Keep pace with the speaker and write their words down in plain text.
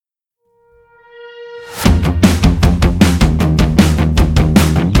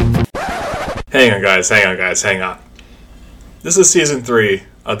Hang on. This is season 3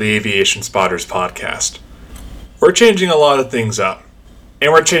 of the Aviation Spotters podcast. We're changing a lot of things up,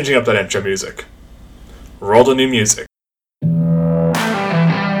 and we're changing up that intro music. Roll the new music.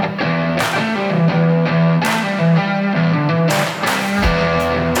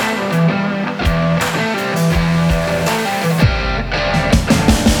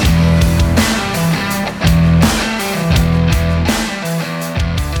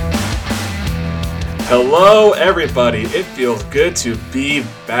 Hello, everybody. It feels good to be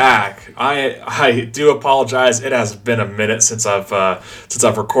back. I do apologize. It has been a minute since I've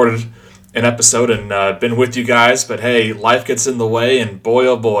recorded an episode and been with you guys. But hey, life gets in the way, and boy,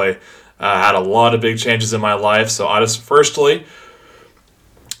 oh boy, I had a lot of big changes in my life. So I just want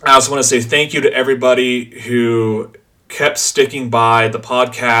to say thank you to everybody who kept sticking by the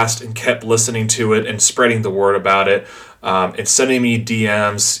podcast and kept listening to it and spreading the word about it. And sending me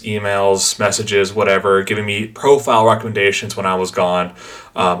DMs, emails, messages, whatever, giving me profile recommendations when I was gone.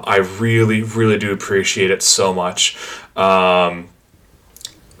 I really, really do appreciate it so much. And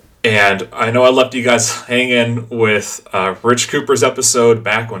I know I left you guys hanging with Rich Cooper's episode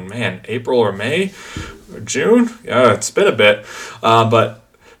back when, April or May or June? Yeah, it's been a bit. But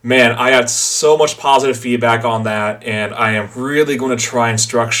man, I had so much positive feedback on that, and I am really going to try and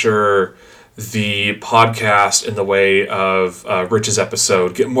structure the podcast in the way of Rich's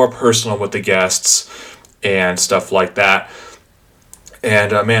episode, get more personal with the guests and stuff like that.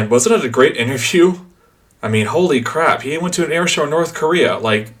 And man, wasn't it a great interview? I mean, holy crap, he went to an air show in North Korea.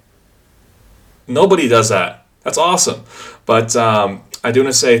 Like, nobody does that. That's awesome. But I do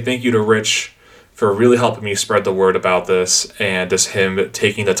want to say thank you to Rich for really helping me spread the word about this, and just him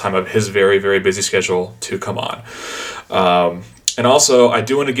taking the time of his very, very busy schedule to come on. And also, I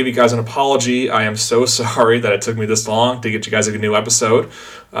do want to give you guys an apology. I am so sorry that it took me this long to get you guys a new episode.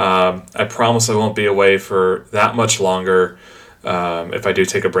 I promise I won't be away for that much longer. If I do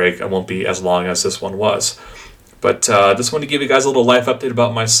take a break, I won't be as long as this one was. But just want to give you guys a little life update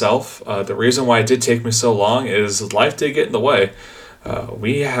about myself. The reason why it did take me so long is life did get in the way.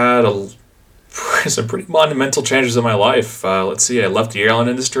 We had some pretty monumental changes in my life. Let's see, I left the airline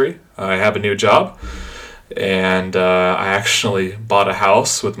industry. I have a new job. And I actually bought a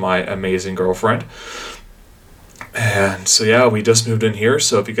house with my amazing girlfriend. And so yeah, we just moved in here.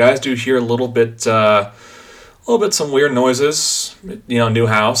 So if you guys do hear a little bit some weird noises, new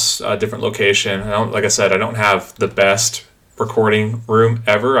house, different location. Like I said, I don't have the best recording room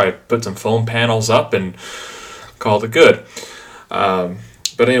ever. I put some foam panels up and called it good. But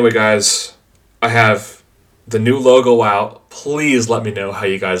anyway, guys, I have the new logo out. Please let me know how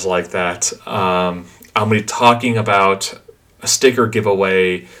you guys like that. I'm going to be talking about a sticker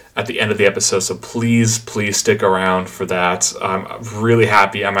giveaway at the end of the episode, so please stick around for that. I'm really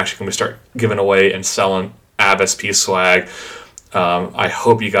happy. I'm actually going to start giving away and selling AvSP swag. I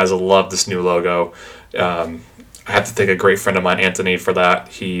hope you guys will love this new logo. I have to thank a great friend of mine, Anthony, for that.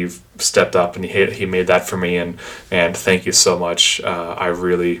 He stepped up and he made that for me, and thank you so much. I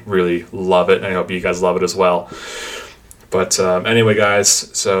really, really love it, and I hope you guys love it as well. But anyway, guys,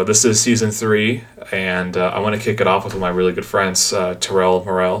 so this is season 3, and I want to kick it off with one of my really good friends, Terrill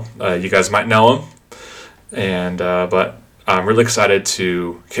Murrell. You guys might know him, but I'm really excited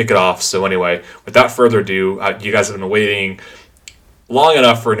to kick it off. So anyway, without further ado, you guys have been waiting long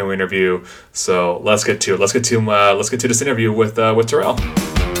enough for a new interview, so let's get to it. Let's get to this interview with Terrill.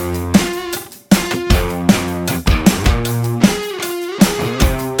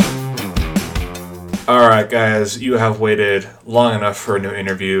 Alright guys, you have waited long enough for a new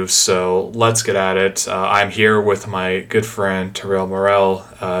interview, so let's get at it. I'm here with my good friend Terrill Murrell.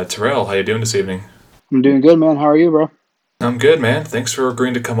 Terrill, how you doing this evening? I'm doing good, man. How are you, bro? I'm good, man. Thanks for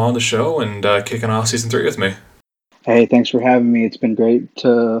agreeing to come on the show and kicking off season 3 with me. Hey, thanks for having me. It's been great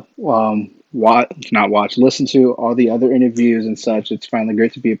to listen to all the other interviews and such. It's finally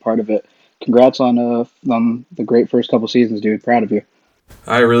great to be a part of it. Congrats on the great first couple seasons, dude. Proud of you.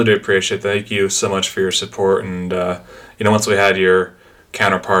 I really do appreciate it. Thank you so much for your support. And, once we had your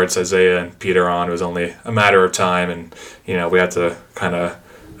counterparts, Isaiah and Peter, on, it was only a matter of time. And, we had to kind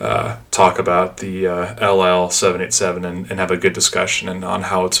of talk about the LL-787 and have a good discussion and on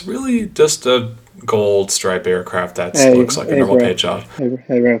how it's really just a gold stripe aircraft that looks like a normal paint job.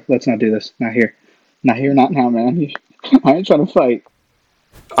 Hey, bro, let's not do this. Not here. Not here, not now, man. I ain't trying to fight.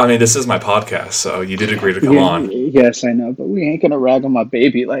 I mean, this is my podcast, so you did agree to come on. Yes, I know, but we ain't gonna rag on my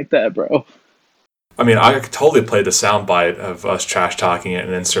baby like that, bro. I mean, I could totally play the soundbite of us trash talking it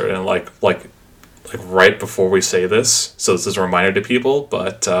and insert it like right before we say this, so this is a reminder to people.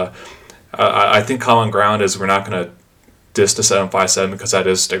 But I think common ground is we're not gonna diss the 757 because that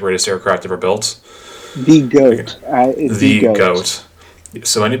is the greatest aircraft ever built. The GOAT. The GOAT.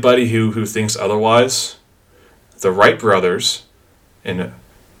 So anybody who thinks otherwise, the Wright brothers in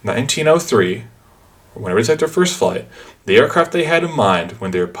 1903, whenever they took their first flight, the aircraft they had in mind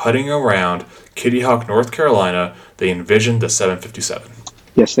when they were putting around Kitty Hawk, North Carolina, they envisioned the 757.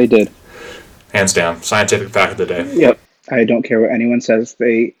 Yes, they did. Hands down. Scientific fact of the day. Yep. I don't care what anyone says.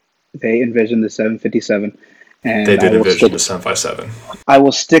 They envisioned the 757. And they did envision the 757. I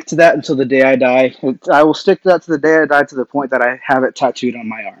will stick to that until the day I die. I will stick to that to the day I die, to the point that I have it tattooed on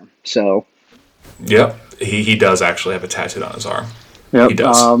my arm. So. Yep. He does actually have it tattooed on his arm. Yep. He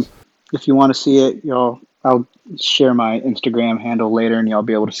does. If you want to see it, I'll share my Instagram handle later, and y'all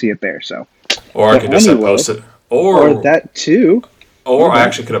be able to see it there. So. Or I could just post it. Or that too. Or I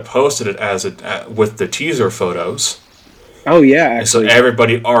actually could have posted it with the teaser photos. Oh yeah, actually. And so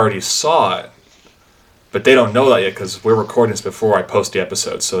everybody already saw it. But they don't know that yet because we're recording this before I post the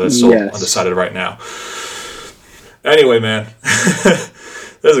episode, so that's still undecided right now. Anyway, man, this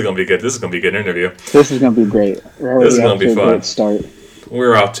is gonna be good. This is gonna be a good interview. This is gonna be great. This is gonna be fun. Great start.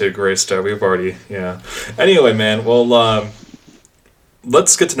 We're off to a great start. We've already, Anyway, man, well,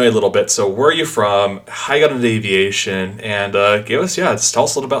 let's get to know you a little bit. So, where are you from? How you got into aviation? And just tell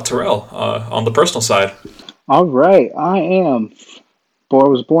us a little about Terrill on the personal side. All right, I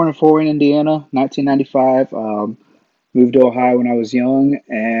was born in Fort Wayne, Indiana, 1995. Moved to Ohio when I was young,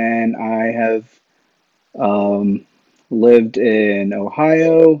 and I have lived in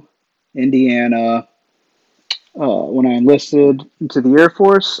Ohio, Indiana. When I enlisted into the Air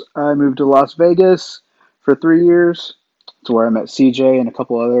Force, I moved to Las Vegas for 3 years. It's where I met CJ and a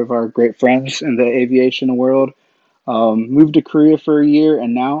couple other of our great friends in the aviation world. Moved to Korea for a year,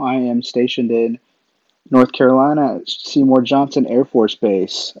 and now I am stationed in North Carolina at Seymour Johnson Air Force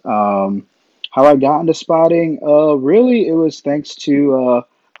Base. How I got into spotting? Really, it was thanks to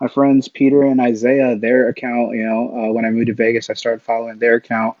my friends Peter and Isaiah, their account. When I moved to Vegas, I started following their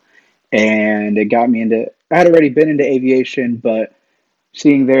account, and it got me into. I had already been into aviation, but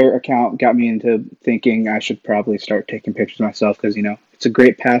seeing their account got me into thinking I should probably start taking pictures myself because it's a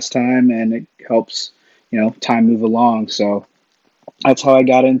great pastime and it helps time move along. So that's how I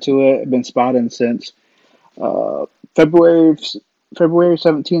got into it. I've been spotting since. February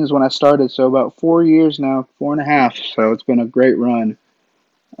 17 is when I started, so about 4 years now, 4.5. So it's been a great run.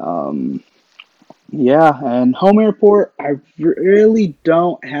 And home airport, I really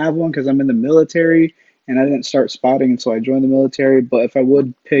don't have one because I'm in the military and I didn't start spotting until I joined the military. But if I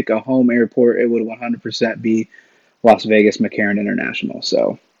would pick a home airport, it would 100% be Las Vegas McCarran International.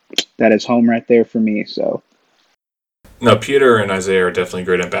 So that is home right there for me. So. No, Peter and Isaiah are definitely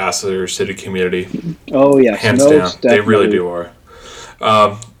great ambassadors to the community. Oh, yeah. Hands down. Definitely. They really do are.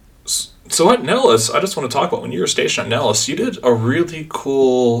 So at Nellis, I just want to talk about when you were stationed at Nellis, you did a really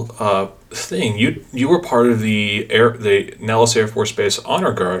cool thing. You were part of the Nellis Air Force Base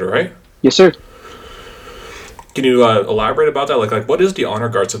Honor Guard, right? Yes, sir. Can you elaborate about that? Like what is the Honor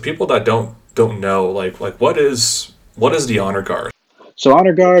Guard? So people that don't know, like what is the Honor Guard? So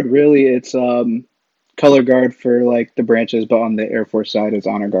Honor Guard, really, it's color guard for like the branches, but on the Air Force side is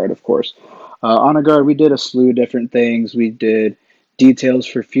Honor Guard, of course. Honor Guard, we did a slew of different things. We did details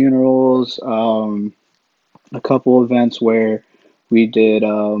for funerals, a couple events where we did,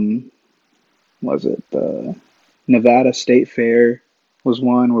 the Nevada State Fair was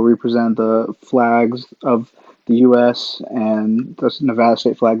one where we presented the flags of the U.S. and the Nevada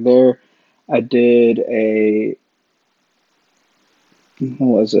state flag there. I did I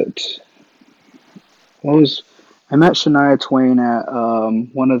met Shania Twain at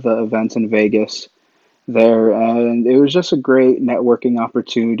one of the events in Vegas there, and it was just a great networking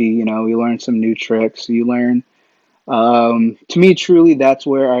opportunity. We learned some new tricks. You learn, to me, truly, that's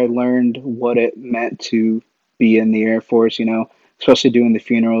where I learned what it meant to be in the Air Force. Especially doing the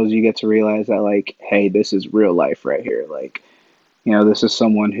funerals, you get to realize that, like, hey, this is real life right here. Like, this is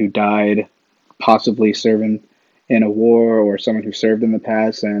someone who died, possibly serving in a war, or someone who served in the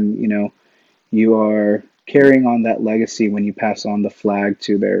past, and you are carrying on that legacy when you pass on the flag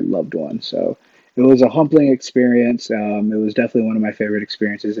to their loved one. So it was a humbling experience. It was definitely one of my favorite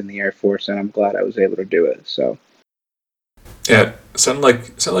experiences in the Air Force, and I'm glad I was able to do it. So yeah, sounded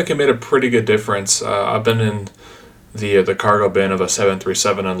like it made a pretty good difference. I've been in the cargo bin of a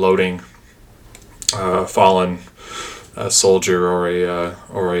 737 unloading fallen soldier or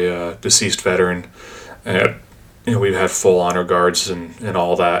a deceased veteran, and we've had full honor guards and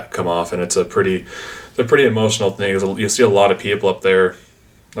all that come off, and it's a pretty emotional thing. You see a lot of people up there,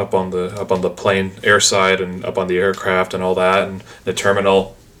 up on the plane air side and up on the aircraft and all that, and the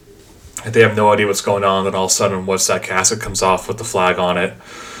terminal. They have no idea what's going on, then all of a sudden, once that casket comes off with the flag on it,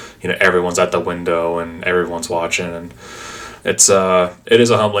 everyone's at the window and everyone's watching, and it is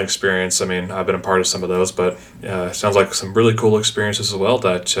a humbling experience. I mean, I've been a part of some of those, but it sounds like some really cool experiences as well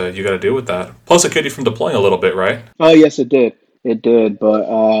that you got to deal with that. Plus, it kept you from deploying a little bit, right? Oh, yes, it did. It did. But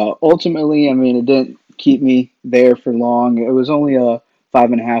ultimately, I mean, it didn't keep me there for long. It was only a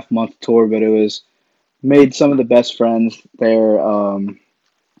 5.5 month tour, but it was made some of the best friends there. One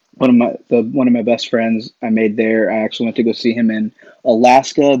of my best friends I made there. I actually went to go see him in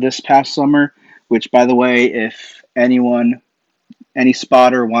Alaska this past summer. Which, by the way, if any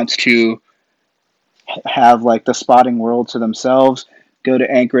spotter wants to have like the spotting world to themselves, go to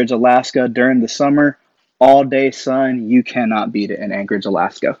Anchorage, Alaska during the summer. All day sun. You cannot beat it in Anchorage,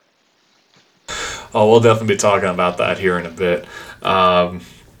 Alaska. Oh, we'll definitely be talking about that here in a bit.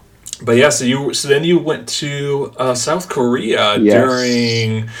 But yeah, so then you went to South Korea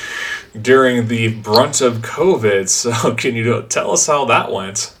Yes. during the brunt of COVID. So can you tell us how that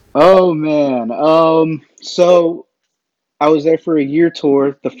went? Oh man. So I was there for a year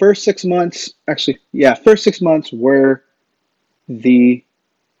tour. The first 6 months, actually, yeah, first 6 months were the.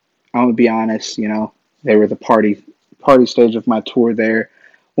 I'm gonna be honest. They were the party stage of my tour there.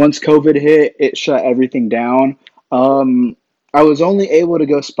 Once COVID hit, it shut everything down. Um, I was only able to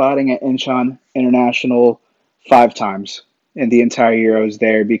go spotting at Incheon International 5 times in the entire year I was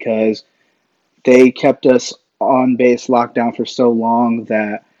there because they kept us on base locked down for so long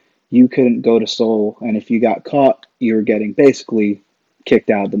that you couldn't go to Seoul, and if you got caught, you were getting basically kicked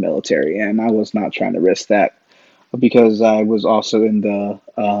out of the military, and I was not trying to risk that because I was also in the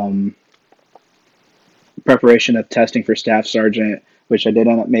preparation of testing for staff sergeant, which I did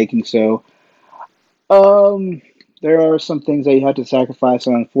end up making. So, um, there are some things that you had to sacrifice,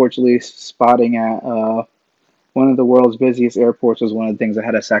 and unfortunately, spotting at one of the world's busiest airports was one of the things I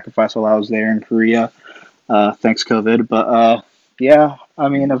had to sacrifice while I was there in Korea. Thanks COVID. But yeah, I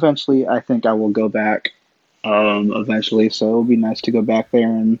mean, eventually, I think I will go back. Eventually, so it'll be nice to go back there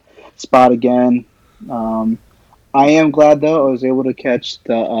and spot again. Um, I am glad though I was able to catch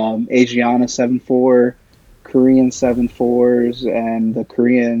the Asiana 7.4, Korean 7.4s, and the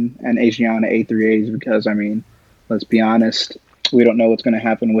Korean and Asiana A3As because I mean, let's be honest, we don't know what's going to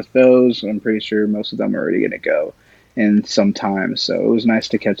happen with those. I'm pretty sure most of them are already going to go in some time, so it was nice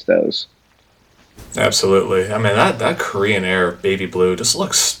to catch those. Absolutely. I mean that Korean Air baby blue just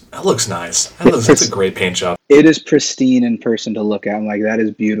looks nice. It, That's a great paint job. it is pristine in person to look at. I'm like, that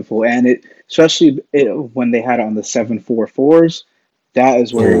is beautiful, and it especially when they had it on the 7.44s, that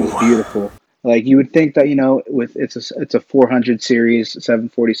is where it Ooh. was beautiful. Like you would think that with it's a 400 series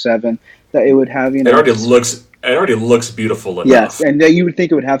 747 that it would have It already looks beautiful yes, enough. and that you would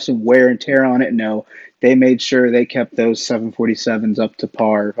think it would have some wear and tear on it. No, they made sure they kept those 747s up to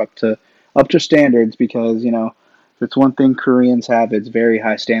par, up to standards because if it's one thing Koreans have, it's very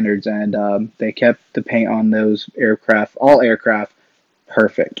high standards, and they kept the paint on those aircraft, all aircraft,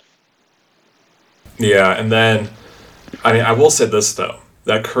 perfect. Yeah, and then I mean I will say this though.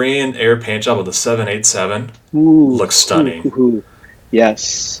 That Korean Air paint job of the 787 Ooh, looks ooh, stunning. ooh, ooh.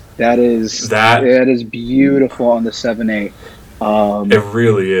 Yes, that is That that is beautiful on the 7.8. It Um,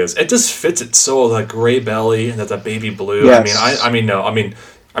 really is. It just fits it so like gray belly and that baby blue. yes, I mean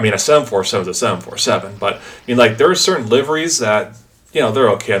a 747 is a 747, but I mean like there are certain liveries that they're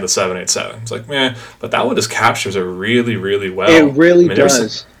okay on the 787. It's like man, but that one just captures it really really it well. I really mean there's some,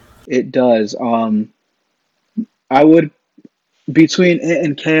 does. It does. I would between it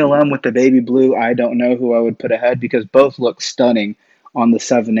and KLM with the baby blue. I don't know who I would put ahead because both look stunning on the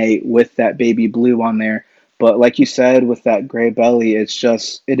 7.8 with that baby blue on there. But like you said, with that gray belly, it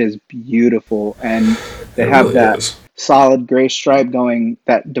is beautiful, and it they have really that is. solid gray stripe going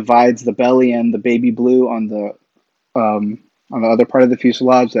that divides the belly and the baby blue um, on the other part of the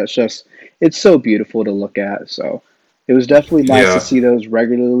fuselage. It's so beautiful to look at. So it was definitely nice to Yeah. see those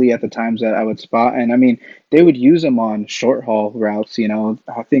regularly at the times that I would spot. And I mean, they would use them on short haul routes.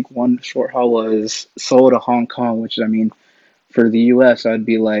 I think one short haul was Seoul to Hong Kong, which I mean, for the U.S., I'd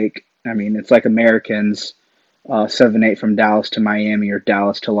be like, I mean, it's like Americans 7.8 from Dallas to Miami or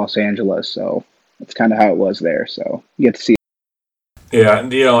Dallas to Los Angeles. So that's kind of how it was there. So you get to see. Yeah,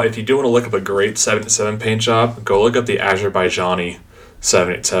 and if you do want to look up a great 787 paint job, go look up the Azerbaijani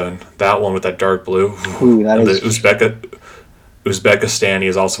 787. That one with that dark blue. Ooh, that And the is Uzbekistani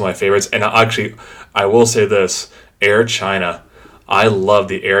is also my favorites. And actually, I will say this: Air China. I love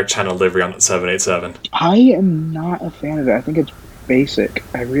the Air China livery on the 787. I am not a fan of it. I think it's basic.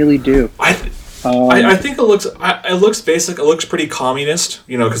 I really do. I I Um, think it looks basic. It looks pretty communist,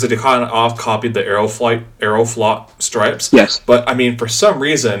 because they kind of off copied the Aeroflot stripes. yes. But I mean, for some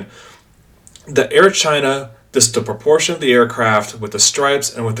reason, the Air China, just the proportion of the aircraft with the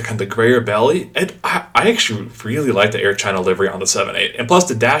stripes and with the kind of grayer belly, I actually really like the Air China livery on the 7.8. And plus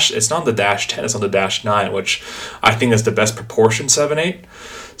the dash, it's not on the dash 10, it's on the dash 9, which I think is the best proportion 7.8.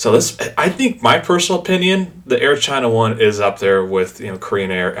 So this, I think, my personal opinion, the Air China one is up there with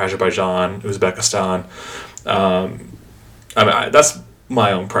Korean Air, Azerbaijan, Uzbekistan. That's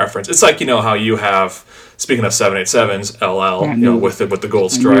my own preference. It's like how you have, speaking of 787s, LL, with the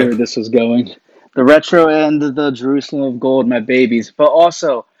gold stripe. I knew where this was going. The retro and the Jerusalem of gold, my babies. But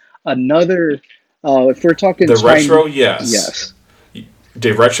also another, if we're talking the China, retro, yes. Yes.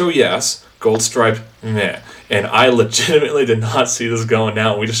 The retro, yes. Gold stripe, meh. And I legitimately did not see this going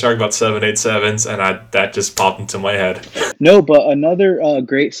down. We just talked about 787s, and that just popped into my head. No, but another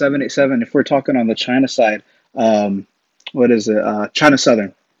great 787, if we're talking on the China side, what is it? China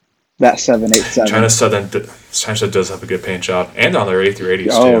Southern. That 787. China Southern does have a good paint job. And on their A380s,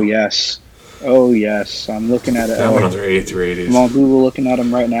 too. Oh, yes. I'm looking at it. That one on their A380s. I'm on Google looking at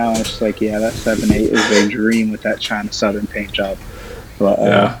them right now, and it's like, yeah, that 7.8 is a dream with that China Southern paint job. But,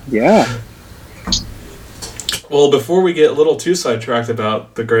 yeah. Well, before we get a little too sidetracked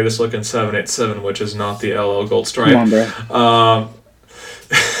about the greatest looking 787, which is not the LL Gold Stripe. Come on, bro.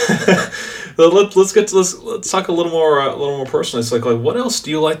 let's talk a little more personally. It's like what else do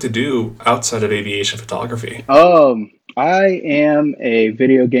you like to do outside of aviation photography? I am a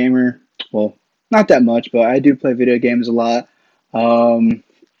video gamer. Well, not that much, but I do play video games a lot. I'm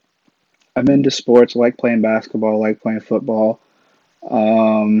into sports. I like playing basketball. I like playing football.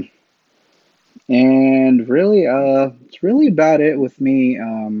 And really, it's really about it with me.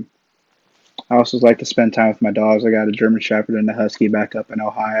 I also like to spend time with my dogs. I got a German Shepherd and a Husky back up in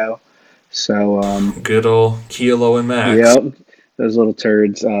Ohio. So, good old Kilo and Max. Yep, those little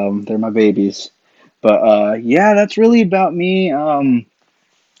turds. They're my babies. But yeah, that's really about me.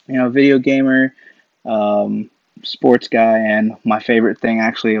 Video gamer, sports guy, and my favorite thing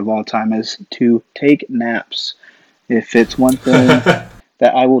actually of all time is to take naps. If it's one thing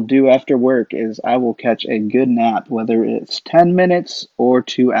that I will do after work is I will catch a good nap, whether it's 10 minutes or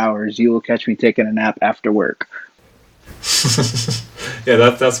 2 hours. You will catch me taking a nap after work. Yeah,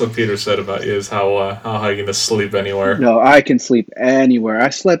 that's what Peter said about you, is how you can just sleep anywhere. No, I can sleep anywhere. I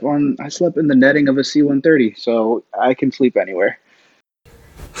slept in the netting of a C-130, so I can sleep anywhere.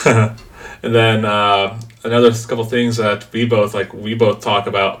 And then another couple things that we both talk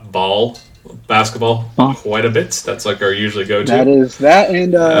about basketball quite a bit. That's like our usually go-to. That is that,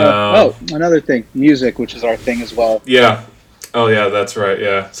 and another thing, music, which is our thing as well. Yeah. Oh yeah, that's right.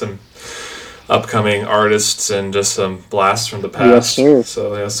 Yeah, some upcoming artists and just some blasts from the past. Yes, sir.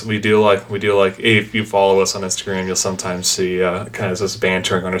 So yes, we do like if you follow us on Instagram, you'll sometimes see kind of this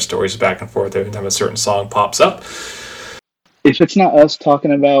bantering on our stories back and forth every time a certain song pops up. If it's not us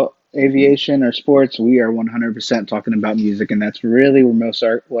talking about aviation or sports, we are 100% talking about music, and that's really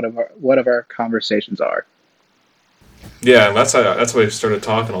where what of our conversations are. Yeah, and that's why we started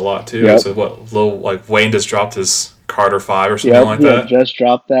talking a lot too. Yep. So Wayne just dropped his Carter 5 or something like that. Just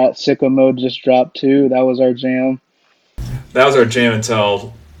dropped that. Sicko Mode just dropped too. That was our jam. That was our jam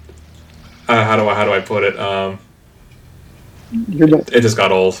until how do I put it? It just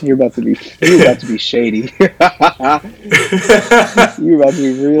got old. You're about to be shady. You're about to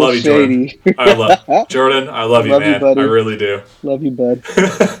be real love you, shady. Jordan. I love you, man. Buddy. I really do. Love you, bud.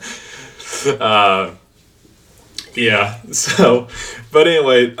 Yeah. So, but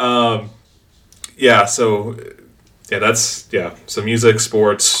anyway, So music,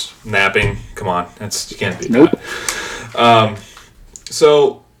 sports, napping. Come on, you can't beat that.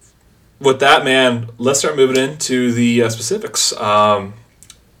 So with that, man, let's start moving into the specifics. So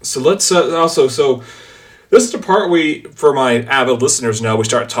let's So this is the part for my avid listeners know, we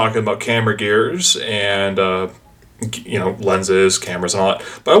start talking about camera gears and lenses, cameras, and all that.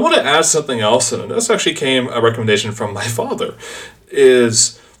 But I want to add something else, and this actually came a recommendation from my father.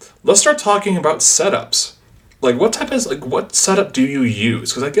 Is let's start talking about setups. Like what setup do you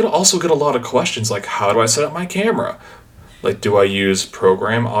use? Because I also get a lot of questions like, how do I set up my camera? Like, do I use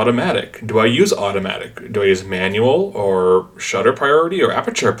program automatic? Do I use automatic? Do I use manual or shutter priority or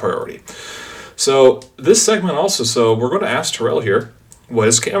aperture priority? So this segment also, we're going to ask Terrill here what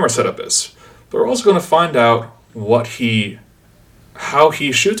his camera setup is. But we're also going to find out how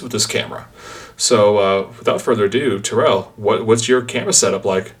he shoots with this camera. So without further ado, Terrill, what's your camera setup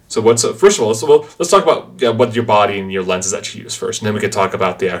like? So first of all, let's talk about what your body and your lenses that you use first, and then we can talk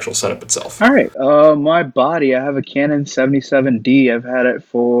about the actual setup itself. All right. My body, I have a Canon 77D. I've had it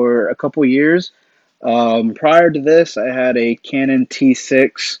for a couple years. Prior to this, I had a Canon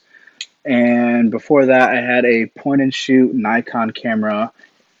T6, and before that, I had a point and shoot Nikon camera.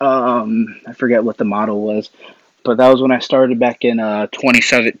 I forget what the model was, but that was when I started back in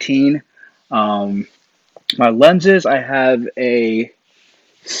 2017. Um, my lenses, I have a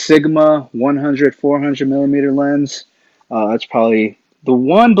Sigma 100 400 millimeter lens. That's probably the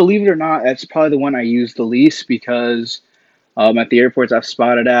one, believe it or not, that's probably the one I use the least because at the airports I've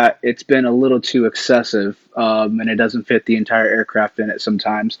spotted at, it's been a little too excessive, and it doesn't fit the entire aircraft in it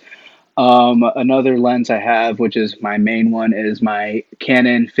sometimes. Another lens I have, which is my main one, is my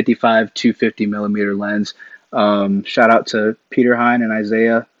Canon 55 250 millimeter lens. Shout out to Peter Hine and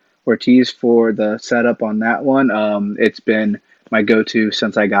Isaiah Ortiz for the setup on that one. It's been my go-to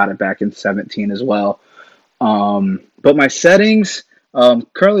since I got it back in 17 as well. But my settings,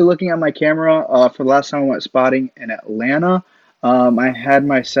 currently looking at my camera, for the last time I went spotting in Atlanta, I had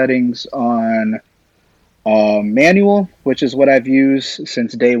my settings on manual, which is what I've used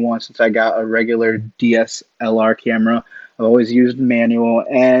since day one, since I got a regular DSLR camera. I've always used manual.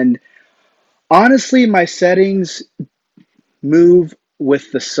 And honestly, my settings move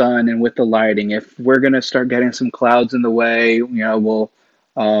with the sun and with the lighting. If we're going to start getting some clouds in the way, we'll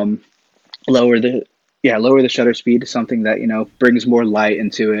um, lower the lower the shutter speed to something that brings more light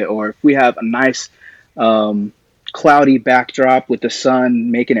into it. Or if we have a nice cloudy backdrop with the sun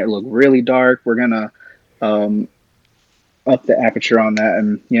making it look really dark, we're gonna um, up the aperture on that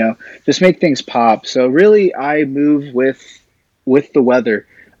and just make things pop. So really, I move with the weather.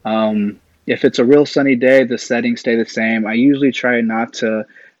 If it's a real sunny day, the settings stay the same. I usually try not to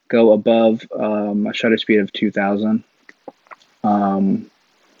go above a shutter speed of 2000. Um,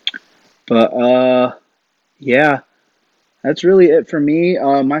 but yeah, that's really it for me.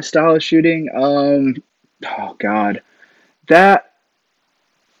 My style of shooting, oh God, that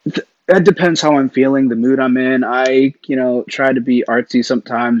that depends how I'm feeling, the mood I'm in. I, try to be artsy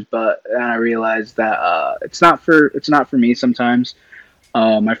sometimes, but then I realize that it's not for me sometimes.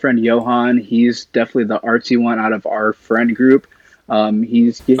 My friend Johan, he's definitely the artsy one out of our friend group. Oh,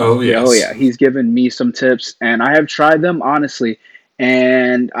 Oh yeah, yes. he's given me some tips, and I have tried them honestly,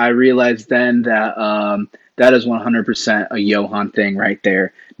 and I realized then that that is 100% a Johan thing right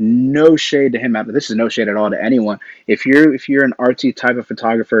there. No shade to him, but this is no shade at all to anyone. If you're an artsy type of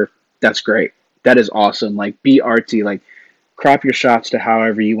photographer, that's great. That is awesome. Like, be artsy. Like, crop your shots to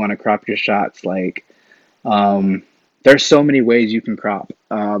however you want to crop your shots. Like, um, there's so many ways you can crop,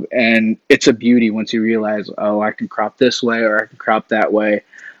 and it's a beauty once you realize, oh, I can crop this way or I can crop that way.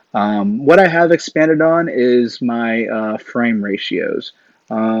 What I have expanded on is my frame ratios.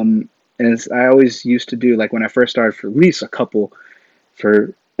 As I always used to do, like when I first started, for at least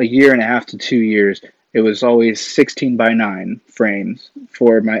for a year and a half to 2 years, it was always 16 by 9 frames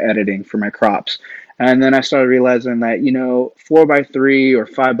for my editing, for my crops. And then I started realizing that, 4 by 3 or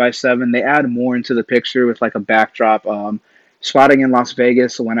 5 by 7, they add more into the picture with like a backdrop. Spotting in Las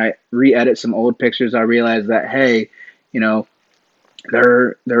Vegas, when I re edit some old pictures, I realized that, hey, you know,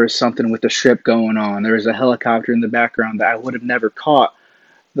 there was something with the strip going on. There was a helicopter in the background that I would have never caught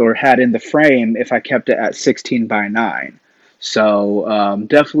or had in the frame if I kept it at 16 by 9. So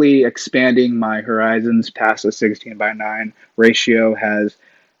definitely expanding my horizons past the 16 by 9 ratio has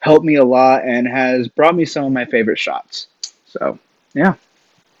helped me a lot and has brought me some of my favorite shots. So yeah.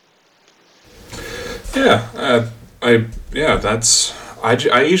 Yeah, I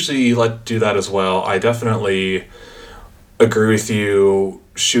usually like to do that as well. I definitely agree with you.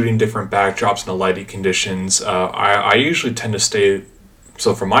 Shooting different backdrops and the lighting conditions. I usually tend to stay.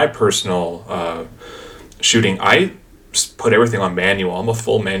 So for my personal shooting, I put everything on manual. I'm a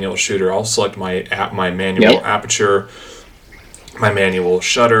full manual shooter. I'll select my manual Yep. aperture, my manual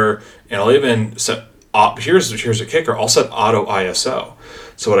shutter, and I'll even set. Here's a kicker. I'll set auto ISO.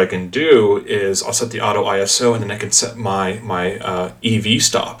 So what I can do is I'll set the auto ISO, and then I can set my EV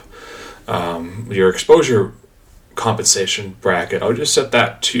stop, your exposure compensation bracket. I'll just set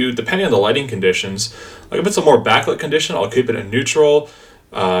that to, depending on the lighting conditions. Like if it's a more backlit condition, I'll keep it in neutral.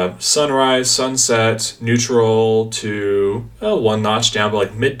 Sunrise, sunset, neutral to one notch down, but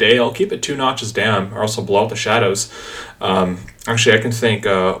like midday, I'll keep it 2 notches down, or else I'll blow out the shadows. Actually, I can thank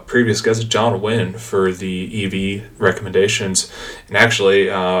previous guest John Wynn for the EV recommendations, and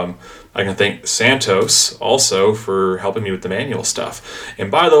actually, I can thank Santos also for helping me with the manual stuff. And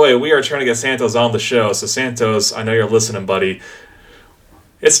by the way, we are trying to get Santos on the show, so Santos, I know you're listening, buddy.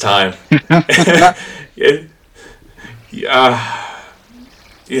 It's time. it, yeah.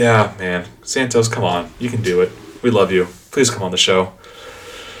 Yeah, man. Santos, come on. You can do it. We love you. Please come on the show.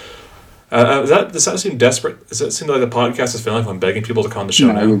 Does that seem desperate? Does that seem like the podcast is feeling like I'm begging people to come on the show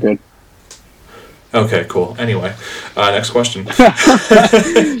No, you're now? good. Okay, cool. Anyway, next question.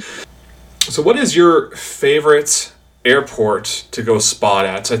 So what is your favorite airport to go spot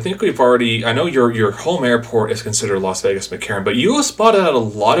at. So I think I know your home airport is considered Las Vegas McCarran, but you have spotted at a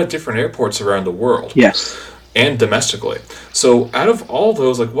lot of different airports around the world Yes. and domestically. So out of all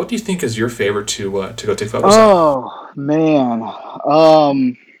those, like, what do you think is your favorite to go take photos at? Oh man.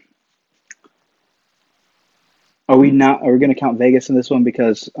 Um, are we going to count Vegas in this one?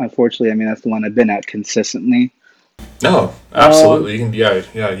 Because unfortunately, I mean, that's the one I've been at consistently. No, Um, absolutely. You can, yeah,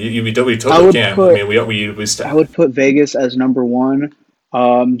 yeah. We I totally would can. I put mean, we I would put Vegas as number one,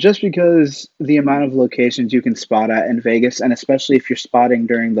 just because the amount of locations you can spot at in Vegas, and especially if you're spotting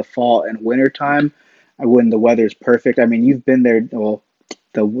during the fall and winter time, when the weather's perfect. I mean, you've been there, well,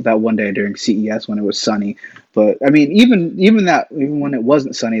 that one day during CES when it was sunny, but I mean, even when it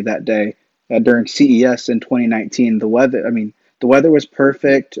wasn't sunny that day during CES in 2019, the weather was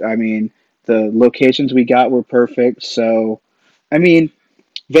perfect. I mean, the locations we got were perfect. So, I mean.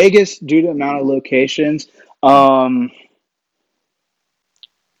 Vegas, due to the amount of locations. Um,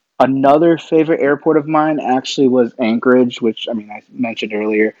 Another favorite airport of mine actually was Anchorage, which I mean I mentioned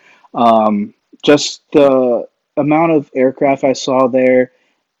earlier. Um, just the amount of aircraft I saw there.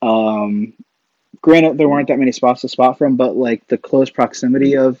 Um, Granted, there weren't that many spots to spot from, but like the close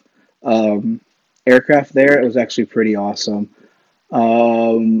proximity of um, aircraft there, it was actually pretty awesome.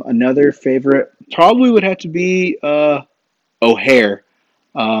 Another favorite probably would have to be O'Hare.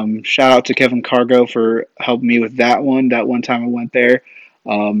 Shout out to Kevin Cargo for helping me with that one. That one time I went there,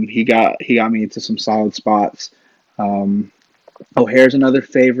 he got me into some solid spots. Um, O'Hare's another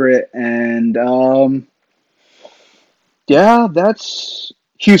favorite, and yeah, that's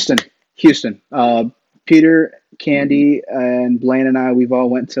Houston. Houston. Peter, Candy, and Blaine and we've all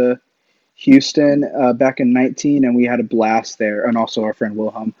went to Houston back in 19, and we had a blast there, and also our friend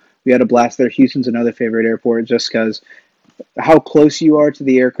Wilhelm. We had a blast there. Houston's another favorite airport just because how close you are to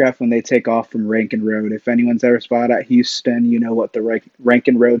the aircraft when they take off from Rankin Road. If anyone's ever spotted at Houston, you know what the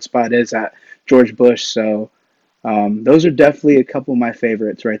Rankin Road spot is at George Bush. So those are definitely a couple of my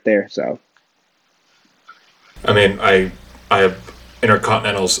favorites right there. So I mean, I have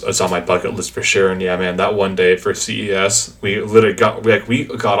Intercontinentals is on my bucket list for sure. And yeah, man, that one day for CES, we literally we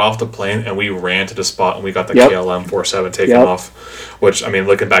got off the plane and we ran to the spot and we got the yep, KLM 47 taken yep. off. Which I mean,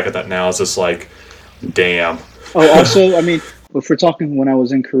 looking back at that now, is just like, damn. Oh, also, I mean, if we're talking when I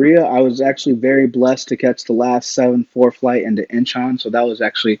was in Korea, I was actually very blessed to catch the last 7-4 flight into Incheon. So that was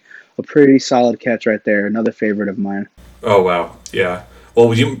actually a pretty solid catch right there. Another favorite of mine. Oh wow, yeah.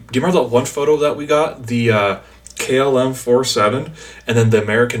 Well, do you remember that one photo that we got the KLM 47 and then the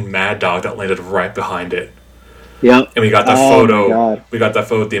American Mad Dog that landed right behind it? Yep. And we got that Oh my photo. God. We got that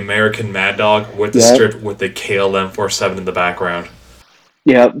photo of the American Mad Dog with the Yep. strip with the KLM 47 in the background.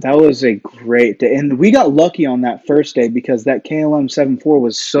 Yeah, that was a great day. And we got lucky on that first day because that KLM 74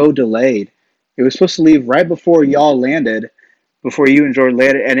 was so delayed. It was supposed to leave right before y'all landed, before you and Jordan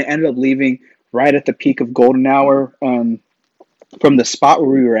landed, and it ended up leaving right at the peak of golden hour from the spot where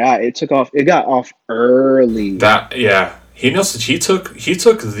we were at. It got off early. That yeah, he knows. He took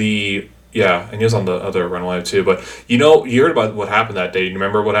the yeah, and he was on the other runway too. But you heard about what happened that day. You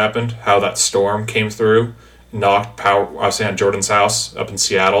remember what happened? How that storm came through, knocked power. I was saying at Jordan's house up in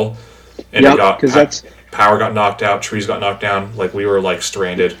Seattle, and it Yep, got because that's, power got knocked out, trees got knocked down. Like we were like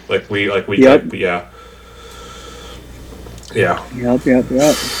stranded. yep, Yeah, yeah.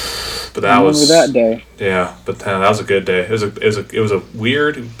 yep. But I that remember that was day. yeah. But that was a good day. It was a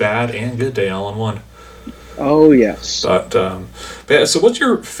weird, bad, and good day all in one. Oh, yes. But yeah, so what's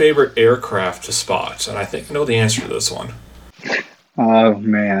your favorite aircraft to spot? And I think I know the answer to this one. Oh,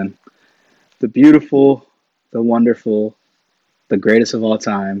 man. The beautiful, the wonderful, the greatest of all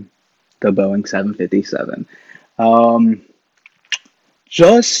time, the Boeing 757. Um,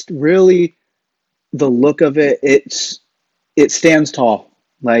 just really the look of it, it stands tall.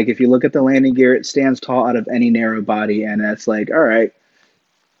 Like if you look at the landing gear, it stands tall out of any narrow body, and that's like, all right,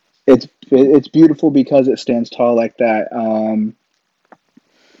 it's beautiful because it stands tall like that.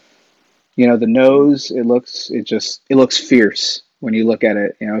 The nose, it looks fierce when you look at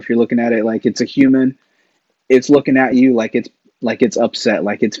it. If you're looking at it like it's a human, it's looking at you like it's upset,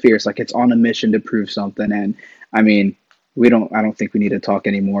 like it's fierce, like it's on a mission to prove something. And I mean, I don't think we need to talk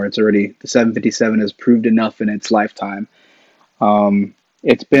anymore. The 757 has proved enough in its lifetime.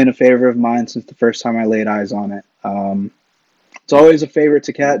 It's been a favorite of mine since the first time I laid eyes on it. It's always a favorite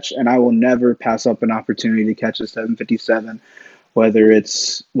to catch, and I will never pass up an opportunity to catch a 757. Whether it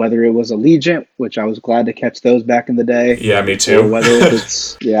was Allegiant, which I was glad to catch those back in the day, Yeah, me or too. whether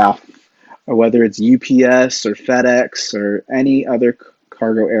it's yeah, or whether it's UPS or FedEx or any other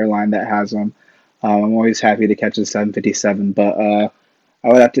cargo airline that has them. I'm always happy to catch a 757, but I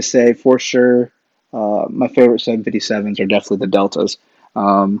would have to say for sure My favorite 757s are definitely the Deltas.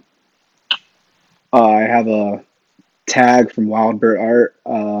 Um, I have a tag from Wildbird Art,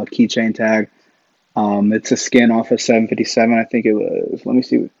 keychain tag. It's a skin off of 757. I think it was, let me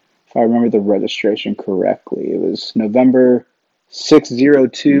see if I remember the registration correctly. It was November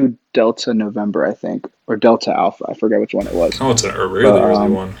 602 Delta November, I think, or Delta Alpha. I forget which one it was. Oh, it's a really But, early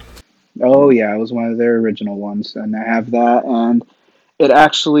one. oh, yeah, it was one of their original ones. And I have that. And it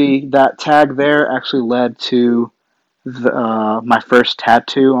actually, that tag there actually led to my first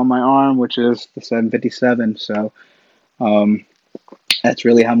tattoo on my arm, which is the 757. So, um, that's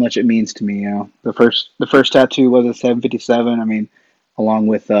really how much it means to me. You know, the first tattoo was a 757. I mean, along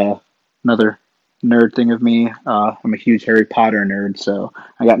with another nerd thing of me, I'm a huge Harry Potter nerd, so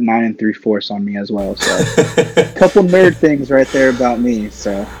I got 9 3/4 on me as well. So, a couple nerd things right there about me.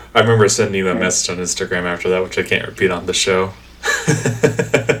 So, I remember sending you a yeah. message on Instagram after that, which I can't repeat on the show.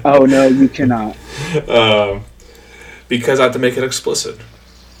 Oh no, you cannot. um, because I have to make it explicit.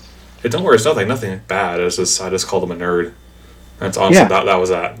 Don't worry, it's nothing bad. It's just I just called him a nerd. That's honestly Yeah. that was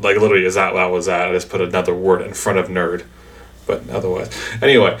that. Like literally, is that was that? I just put another word in front of nerd, but otherwise,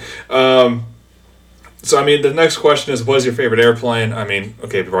 anyway. So I mean, the next question is, what is your favorite airplane? I mean,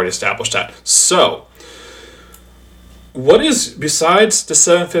 okay, we've already established that. So, what is besides the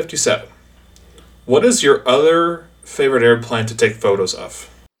 757? What is your other favorite airplane to take photos of?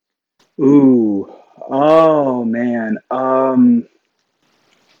 Ooh. Oh man.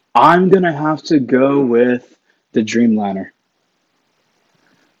 I'm gonna have to go with the Dreamliner.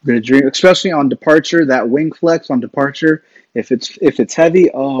 The dream, especially on departure, that wing flex on departure. If it's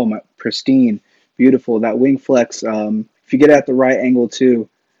heavy, oh my, pristine, beautiful. That wing flex. If you get it at the right angle too,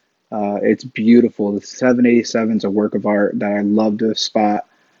 it's beautiful. The 787 is a work of art that I love to spot.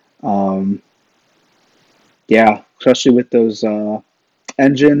 Um, yeah, especially with those the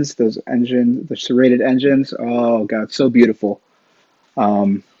serrated engines. Oh god, so beautiful.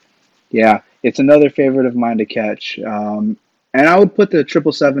 Um, Yeah, it's another favorite of mine to catch. And I would put the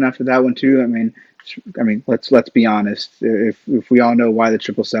 777 after that one too. I mean, let's be honest. If we all know why the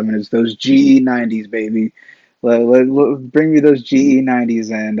 777 is those GE90s, baby. Bring me those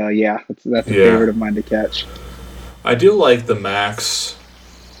GE90s, and yeah, that's a Yeah, favorite of mine to catch. I do like the Max.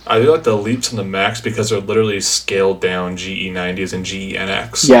 I do like the leaps in the Max because they're literally scaled down GE90s and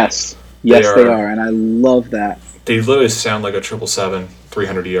GENX. Yes, They yes, they are are, and I love that. they literally sound like a 777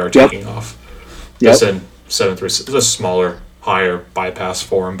 300ER Yep, taking off. Just yep. in 73, it's a smaller, higher bypass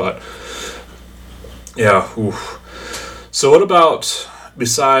form, but yeah. Oof. So what about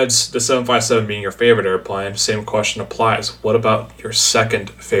besides the 757 being your favorite airplane? Same question applies. What about your second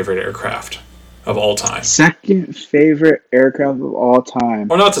favorite aircraft of all time? Second favorite aircraft of all time.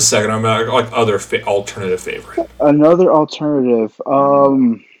 Or not the second. I mean like other alternative favorite. Another alternative.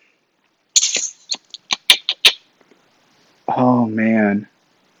 Oh man.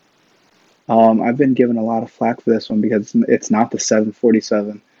 I've been given a lot of flack for this one because it's not the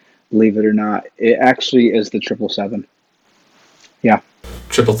 747, believe it or not. It actually is the 777. Yeah.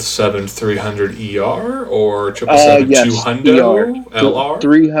 777 300ER or 777 Yes, ER. 200 LR?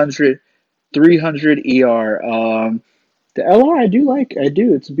 300 ER. The LR I do like. I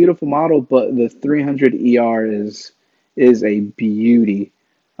do. It's a beautiful model, but the 300 ER is a beauty,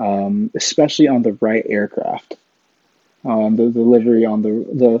 especially on the right aircraft. The livery on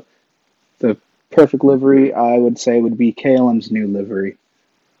the perfect livery, I would say, would be KLM's new livery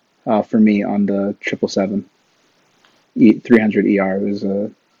for me on the 777 300 ER. It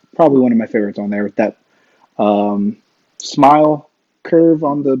was probably one of my favorites on there with that um, smile curve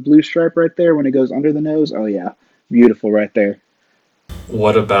on the blue stripe right there when it goes under the nose. Oh, yeah. Beautiful right there.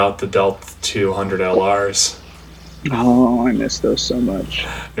 What about the Delta 200 LRs? Oh, I miss those so much.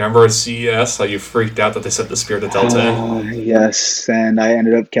 Remember at CES how you freaked out that they sent the Spirit of Delta in? Yes, and I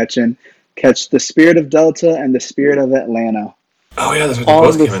ended up catch the Spirit of Delta and the Spirit of Atlanta Oh yeah, that's right. They on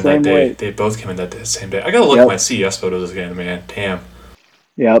both the came in that same day. way. They both came in that same day. I gotta look at Yep. my CES photos again, man. Damn.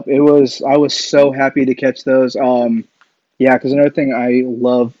 Yep, it was. I was so happy to catch those. Yeah, because another thing I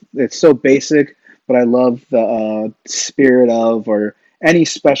love, it's so basic, but I love the spirit of or any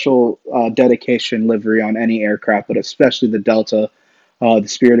special dedication livery on any aircraft, but especially the Delta, the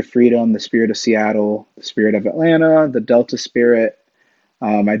spirit of freedom, the spirit of Seattle, the spirit of Atlanta, the Delta spirit.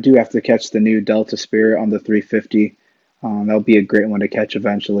 I do have to catch the new Delta spirit on the 350. That'll be a great one to catch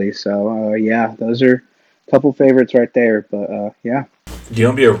eventually. So yeah, those are a couple favorites right there. But yeah, You know,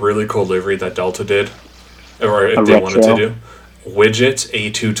 it'd be a really cool livery that Delta did, or a if they wanted to retro. do. Widget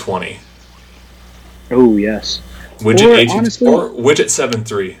A220. Oh yes. Widget Or A2 honestly, or Widget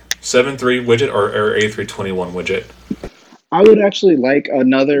 73. 73 widget or A321 widget. I would actually like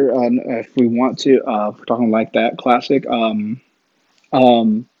another, if we want to, if we're talking like that classic, um,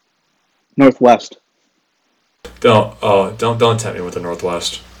 Northwest. Don't tempt me with the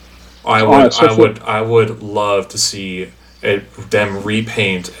Northwest. Especially, I would love to see them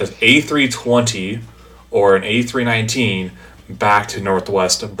repaint an A320 or an A319 back to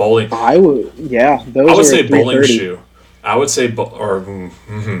Northwest bowling. I would, yeah, I those would are say at bowling 330. shoe. I would say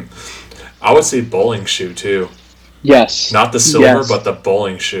I would say bowling shoe too. Yes, Not the silver, yes, but the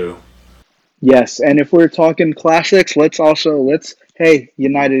bowling shoe. yes. And if we're talking classics, hey,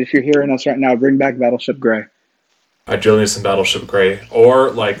 United, if you're hearing us right now, bring back Battleship Gray. I do need some Battleship Gray,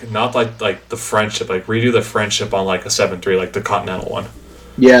 or like not like the Friendship, like redo the Friendship on like a 7.3, like the Continental one,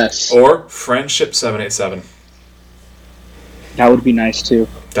 Yes, or Friendship 787. that would be nice too.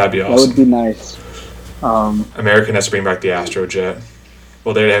 That'd be That would be awesome. nice. Um, American has to bring back the Astrojet.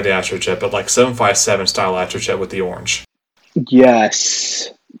 Well, they have the Astrojet, but like 757 style Astrojet with the orange.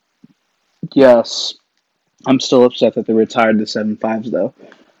 yes, yes. I'm still upset that they retired the 7.5s though.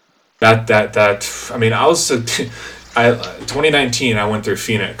 I mean, I was 2019. I went through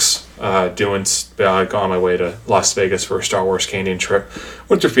Phoenix, doing on my way to Las Vegas for a Star Wars Canadian trip.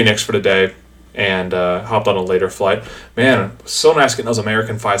 Went through Phoenix for the day and hopped on a later flight. Man, so nice getting those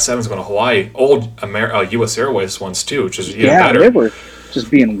American 5.7s going to Hawaii. Old U.S. Airways ones too, which is even Yeah, they better. were just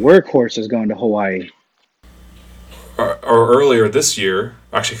being workhorses going to Hawaii. Or earlier this year,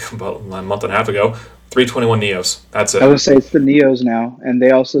 actually about a month and a half ago, 321 Neos. That's I it. would say it's the Neos now, and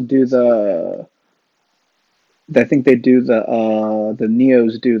they also do the. I think they do the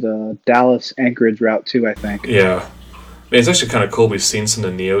Neos do the Dallas Anchorage route too. I think. Yeah. I mean, it's actually kind of cool. We've seen some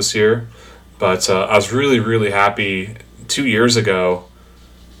of the Neos here, but I was really, really happy 2 years ago,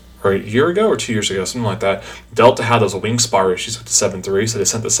 or a year ago, or 2 years ago, something like that. Delta had those wing spar issues with the 7.3, so they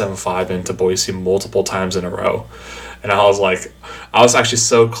sent the 7.5 into Boise multiple times in a row. And I was actually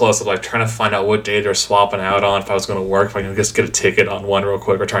so close to like trying to find out what day they're swapping out on, if I was going to work, if I could just get a ticket on one real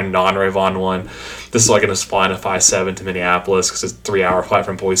quick, or try and non-rev on one. This is like going to fly in a 5.7 to Minneapolis because it's a 3 hour flight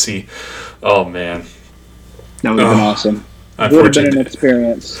from Boise. Oh man. That would have been awesome. It would have been an Unfortunately,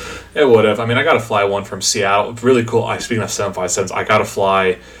 experience. it would have. I mean, I got to fly one from Seattle. Really cool. Speaking of 757s, I got to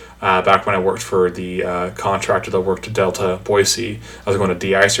fly. Back when I worked for the contractor that worked at Delta Boise, I was going to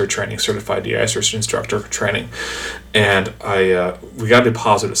de-icer training, certified de-icer instructor training, and we got to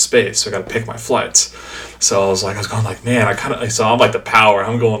deposit a space, so I got to pick my flights. So I was going like, man, so I'm like the power.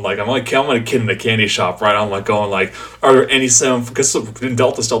 I'm like a kid in a candy shop, right? I'm like going like, are there any because in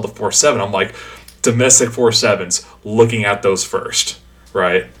Delta still the 4.7. I'm like, domestic 4.7s, looking at those first,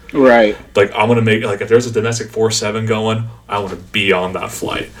 right? Right. Like I'm gonna make like if there's a domestic 4.7 going, I want to be on that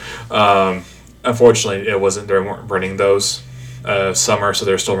flight. Unfortunately, it wasn't. They weren't running those summer, so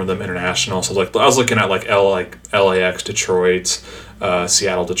they're still running them international. So like I was looking at like LAX, Detroit,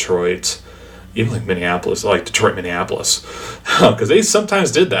 Seattle, Detroit, even like Minneapolis, like Detroit, Minneapolis, because they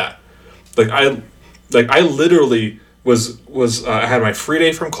sometimes did that. I literally was I had my free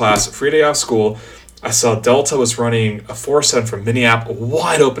day from class, free day off school. I saw Delta was running a 4.7 from Minneapolis,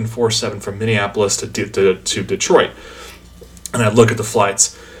 wide open 4.7 from Minneapolis to Detroit. And I look at the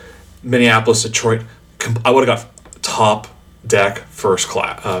flights, Minneapolis, Detroit. I would have got top deck first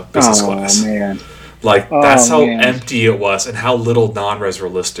class, business class. Oh man. Like that's Oh how man. empty it was and how little non-res were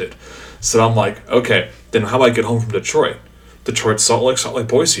listed. So I'm like, okay, then how do I get home from Detroit? Detroit, Salt Lake,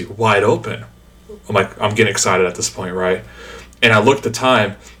 Boise, wide open. I'm like, I'm getting excited at this point, right? And I look at the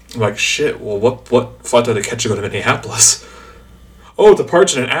time. I'm like, shit, well, what flight did I catch to go to Minneapolis? Oh, it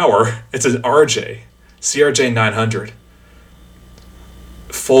departs in an hour. It's an CRJ 900.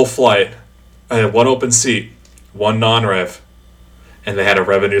 Full flight. I had one open seat, one non-rev, and they had a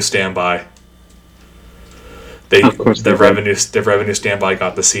revenue standby. Of course The revenue standby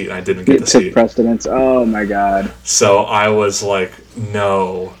got the seat, and I didn't get the it took seat. precedence. Oh my god. So I was like,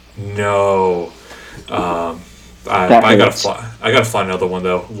 no. I gotta hurts. fly. I gotta find another one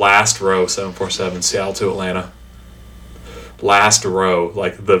though. Last row 747 Seattle to Atlanta. Last row,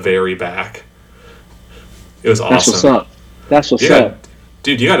 like the very back. It was awesome. That's what's up. That's what's You got, up.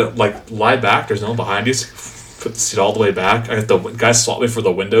 dude. You gotta like lie back. There's no one behind you. So put the seat all the way back. I got the guy swapped me for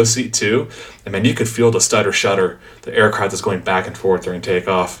the window seat too. And man, you could feel the stutter shudder. The aircraft is going back and forth during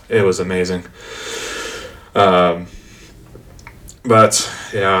takeoff. It was amazing. But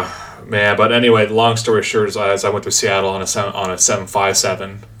yeah. Man, but anyway, long story short, as I went to Seattle on a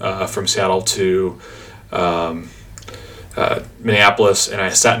 757 from Seattle to Minneapolis, and I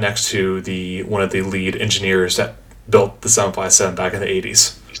sat next to one of the lead engineers that built the 757 back in the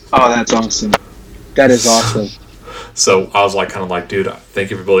 80s. Oh, that's awesome. That is awesome. So I was like, kind of like, dude,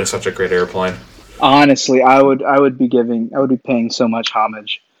 thank you for building such a great airplane. Honestly, I would be paying so much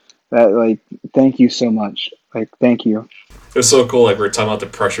homage. That like, thank you so much. Like, thank you. It's so cool. Like we are talking about the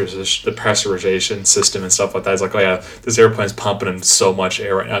pressurization system and stuff like that. It's like, oh yeah, this airplane's pumping in so much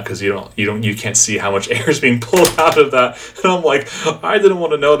air right now because you can't see how much air is being pulled out of that. And I'm like, I didn't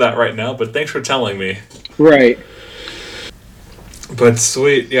want to know that right now, but thanks for telling me. Right. But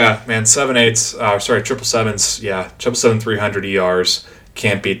sweet, yeah, man. 7.8s, sorry, 777s, yeah, 777-300 ERs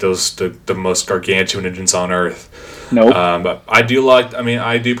can't beat those the most gargantuan engines on Earth. Nope. But I do like. I mean,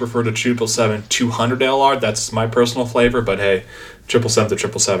 I do prefer the 777-200 LR. That's my personal flavor. But hey, 777 to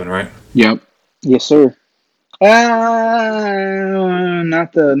 777, right? Yep. Yes, sir.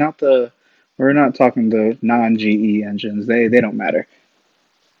 Not the. We're not talking the non-GE engines. They don't matter.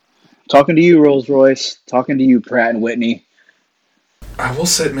 Talking to you, Rolls Royce. Talking to you, Pratt and Whitney. I will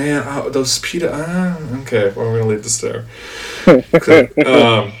say, man, those PETA. Okay, well, we're gonna leave this there. Okay.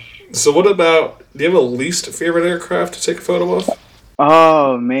 So what about? Do you have a least favorite aircraft to take a photo of?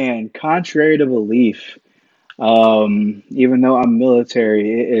 Oh man, contrary to belief, even though I'm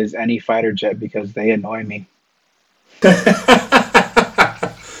military, it is any fighter jet because they annoy me.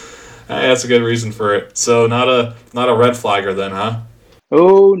 That's a good reason for it. So not a red flagger then, huh?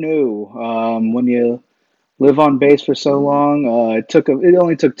 Oh no, when you live on base for so long, it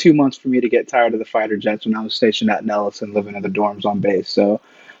only took 2 months for me to get tired of the fighter jets when I was stationed at Nellis and living in the dorms on base. So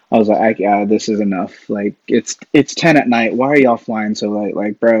I was like, this is enough. Like it's 10 at night. Why are y'all flying so late?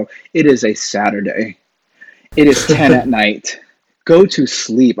 Like, bro, it is a Saturday. It is 10 at night. Go to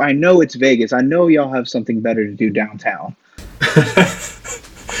sleep. I know it's Vegas. I know y'all have something better to do downtown.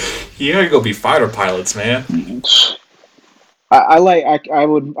 You gotta go be fighter pilots, man. I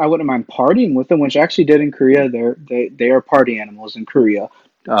wouldn't mind partying with them, which I actually did in Korea. They are party animals in Korea.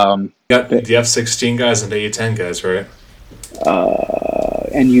 You got They, the F-16 guys and the A-10 guys, right?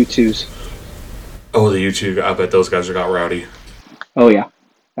 and U2s. Oh, the YouTube. I bet those guys are got rowdy. Oh yeah.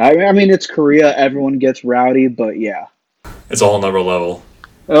 I mean it's Korea. Everyone gets rowdy, but yeah. It's a whole nother level.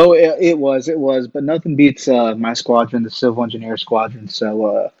 Oh, it was, but nothing beats my squadron, the civil engineer squadron.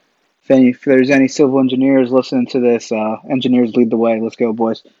 So if there's any civil engineers listening to this, engineers lead the way. Let's go,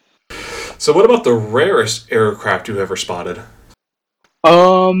 boys. So what about the rarest aircraft you ever spotted?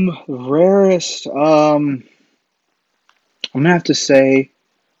 Rarest. I'm gonna have to say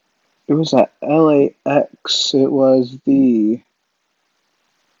it was at LAX. It was the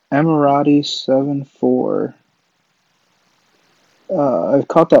Emirati 7-4. I've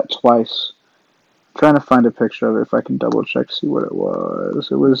caught that twice. I'm trying to find a picture of it if I can double check, see what it was.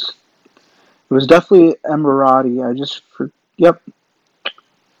 It was definitely Emirati. Yep.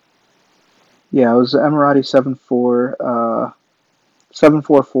 Yeah, it was the Emirati 7-4,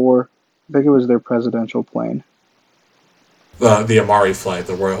 744. I think it was their presidential plane. The Amari flight,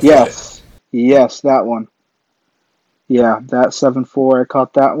 the Royal flight. Yes. Yes, that one. Yeah, that 7-4. I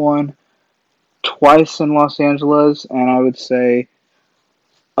caught that one twice in Los Angeles, and I would say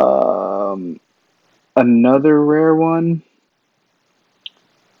um, another rare one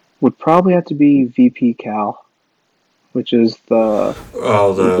would probably have to be VP Cal, which is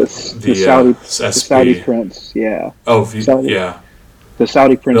Oh, the Saudi the Saudi SP. Prince. Yeah, Oh, Saudi yeah. the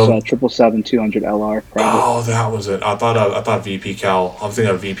Saudi Prince No. 777-200 LR private. Oh, that was it. I thought VP Cal. I'm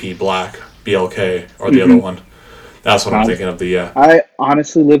thinking of VP Black, BLK, or the other Mm-hmm. one. That's what I'm thinking of. I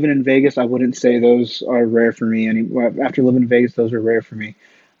honestly, living in Vegas, I wouldn't say those are rare for me anymore. After living in Vegas, those are rare for me.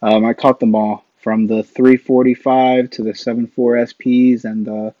 I caught them all from the 345 to the 7.4 SPs and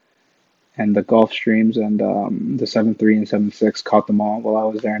the Gulfstreams and the 7.3 and 7.6. Caught them all while I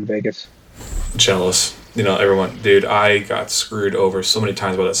was there in Vegas. Jealous. Everyone, dude, I got screwed over so many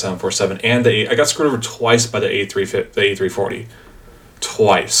times by that 747 and I got screwed over twice by the A340.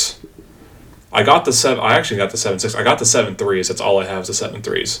 Twice. I actually got the 7.6. I got the 7.3s. That's all I have is the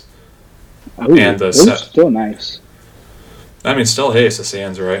 7.3s. Oh, And the those are set. still nice. I mean, still, hey, it's the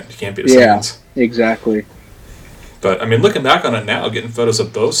Sands, right? You can't beat the Yeah, Sands. exactly. But I mean, looking back on it now, getting photos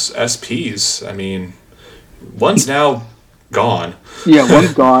of those SPs. I mean, one's now gone. Yeah,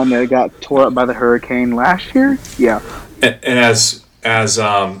 one's gone. It got tore up by the hurricane last year. Yeah. And as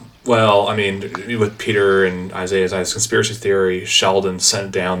well, I mean, with Peter and Isaiah's conspiracy theory, Sheldon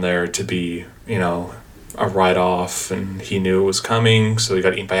sent down there to be, a write-off, and he knew it was coming, so he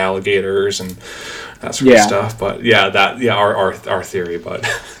got eaten by alligators and that sort of Yeah. stuff. But our theory. But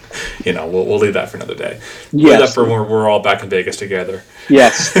we'll leave that for another day. We'll leave that Yes. for when we're all back in Vegas together.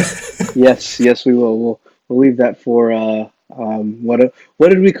 Yes. Yes, we will. We'll leave that for what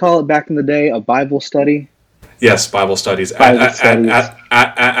did we call it back in the day? A Bible study. Yes, Bible studies Bible studies.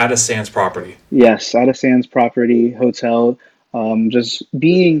 at a Sands property. Yes, at a Sands property hotel. Just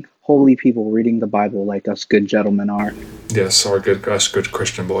being holy people reading the Bible like us good gentlemen are. Yes, us good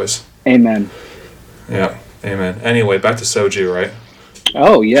Christian boys. Amen. Yeah, amen. Anyway, back to soju, right?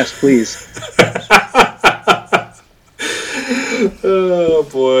 Oh, yes, please. Oh,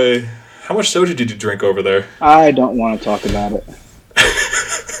 boy. How much soju did you drink over there? I don't want to talk about it.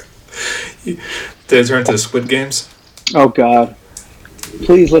 Did it turn into the Squid Games? Oh, God.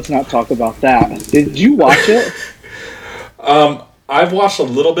 Please, let's not talk about that. Did you watch it? I've watched a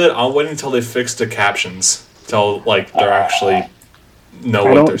little bit. I'm waiting until they fix the captions. Till, like, they're actually know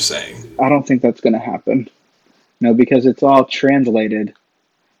what they're saying. I don't think that's going to happen. No, because it's all translated.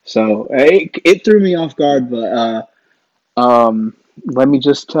 So, it threw me off guard, but let me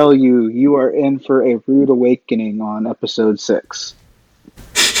just tell you, you are in for a rude awakening on episode 6.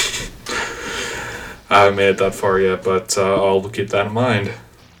 I haven't made it that far yet, but I'll keep that in mind.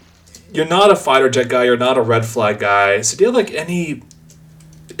 You're not a fighter jet guy. You're not a red flag guy. So do you have like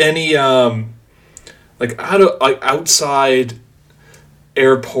any outside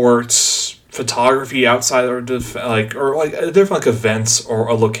airports photography outside or different like events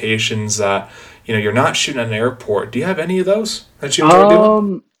or locations that you're not shooting at an airport? Do you have any of those that you enjoy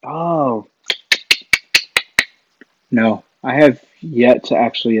doing? Oh, no, I have yet to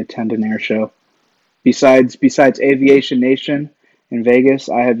actually attend an air show. Besides Aviation Nation in Vegas,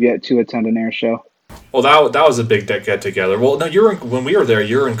 I have yet to attend an air show. Well, that was a big get together. Well, no, when we were there,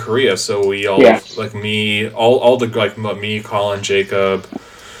 you're in Korea, so we all like me, all the like me, Colin, Jacob,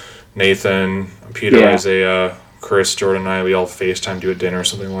 Nathan, Peter, Isaiah, Chris, Jordan, and I, we all FaceTime, do a dinner or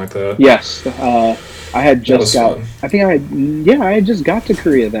something like that. Yes, I had just got. Fun. I think I had just got to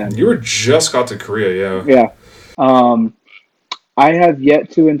Korea then. You were just got to Korea, yeah. Yeah, I have yet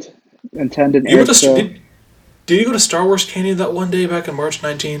to attend an air show. Did you go to Star Wars Canyon that one day back in March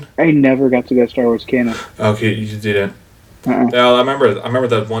 19? I never got to go to Star Wars Canyon. Okay, you didn't. Yeah, I remember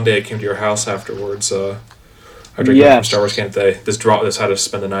that one day I came to your house afterwards. After I came from Star Wars Canyon, they just had to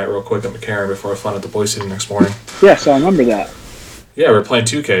spend the night real quick at McCarran before I flew at the Boise the next morning. Yes, I remember that. Yeah, we were playing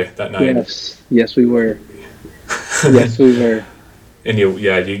 2K that night. Yes, we were. Yes, we were. And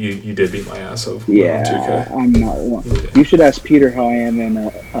you did beat my ass over 2K. I'm not one. Yeah. You should ask Peter how I am in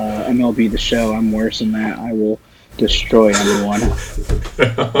MLB The Show. I'm worse than that. I will destroy everyone.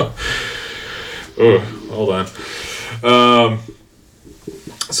 Oh, hold on.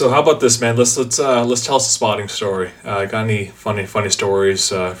 So how about this, man? Let's tell us a spotting story. Got any funny stories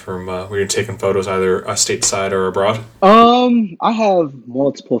from where you're taking photos either stateside or abroad? I have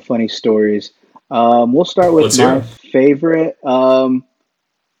multiple funny stories. We'll start with my favorite.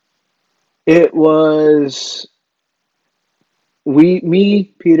 It was me,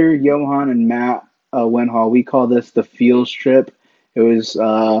 Peter, Johan, and Matt Wenhall. We call this the Fields trip. It was,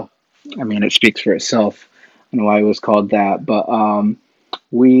 it speaks for itself. I don't know why it was called that, but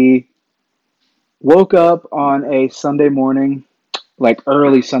we woke up on a Sunday morning, like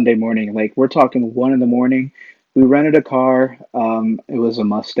early Sunday morning. Like we're talking 1 a.m. We rented a car. It was a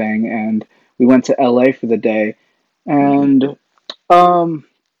Mustang, and we went to LA for the day. And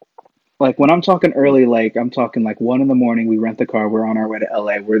like when I'm talking early, like I'm talking like 1 a.m. We rent the car. We're on our way to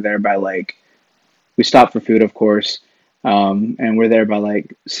LA. We're there by we stop for food, of course, and we're there by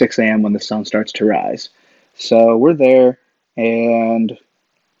like 6 a.m. when the sun starts to rise. So we're there, and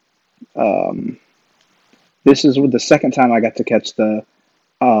this is the second time I got to catch the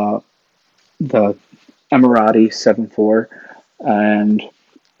Emirati 7.4, and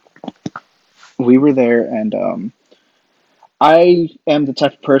we were there, and I am the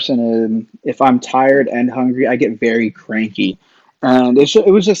type of person, if I'm tired and hungry, I get very cranky. And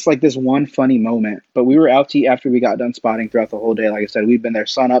it was just like this one funny moment. But we were out to eat after we got done spotting throughout the whole day. Like I said, we'd been there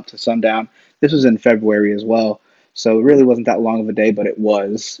sun up to sundown. This was in February as well. So it really wasn't that long of a day, but it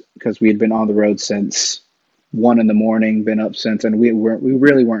was because we had been on the road since 1 a.m, been up since, and we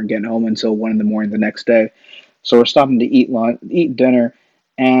really weren't getting home until 1 a.m. the next day. So we're stopping to eat dinner,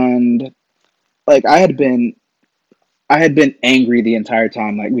 and like I had been angry the entire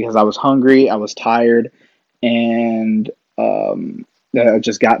time, like because I was hungry, I was tired, and it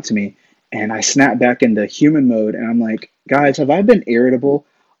just got to me, and I snapped back into human mode, and I'm like, guys, have I been irritable?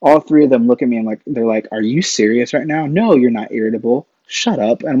 All 3 of them look at me and they're like, are you serious right now? No, you're not irritable. Shut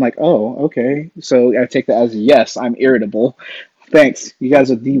up. And I'm like, oh, okay. So I take that as yes, I'm irritable. Thanks. You guys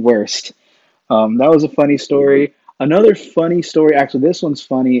are the worst. That was a funny story. Another funny story, actually, this one's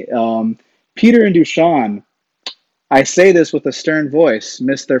funny. Peter and Dushan, I say this with a stern voice,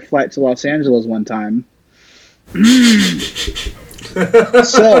 missed their flight to Los Angeles one time.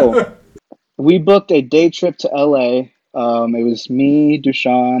 So, we booked a day trip to LA. It was me,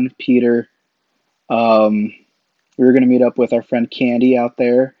 Dushan, Peter. We were going to meet up with our friend Candy out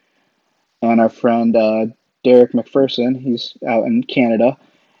there. and our friend Derek McPherson. He's out in Canada,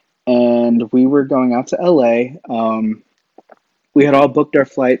 and we were going out to LA. We had all booked our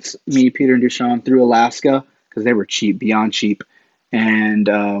flights, me, Peter, and Dushan, through Alaska because they were cheap, beyond cheap, and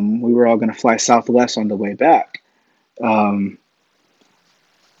we were all going to fly Southwest on the way back. Um,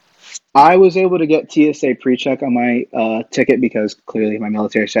 I was able to get TSA pre-check on my ticket because clearly my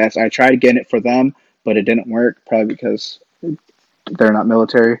military status. I tried getting it for them, but it didn't work, probably because they're not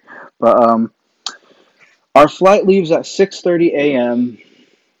military. But our flight leaves at 6:30 a.m.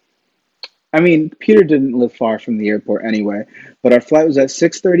 I mean, Peter didn't live far from the airport anyway, but our flight was at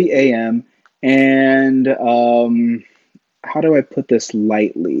 6:30 a.m. and how do I put this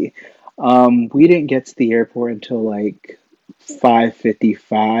lightly? We didn't get to the airport until like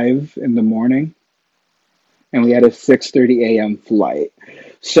 5:55 in the morning, and we had a 6:30 a.m. flight.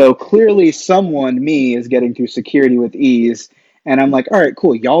 So clearly, someone, me, is getting through security with ease, and I'm like, all right,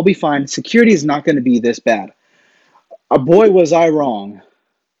 cool, y'all be fine. Security is not going to be this bad. Boy, was I wrong.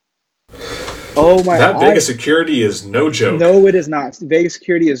 Oh my! That Vegas security is no joke. No, it is not. Vegas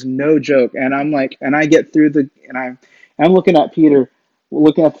security is no joke. And I'm like, and I get through I'm looking at Peter,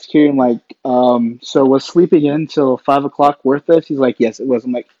 looking at the security. I'm like, so was sleeping in till 5 o'clock worth this? He's like, yes, it was.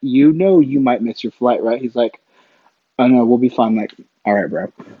 I'm like, you might miss your flight, right? He's like, oh no, we'll be fine. I'm like, all right,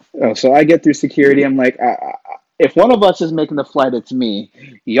 bro. So I get through security. I'm like, if one of us is making the flight, it's me.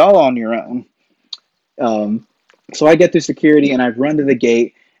 Y'all on your own. Um, so I get through security and I run to the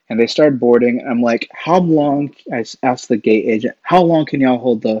gate and they start boarding. I'm like, how long? I asked the gate agent, how long can y'all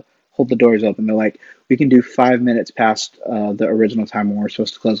hold the doors open? They're like, we can do 5 minutes past the original time when we're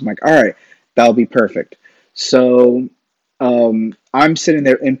supposed to close. I'm like, all right, that'll be perfect. So I'm sitting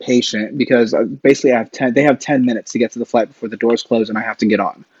there impatient because basically I have 10. They have 10 minutes to get to the flight before the doors close and I have to get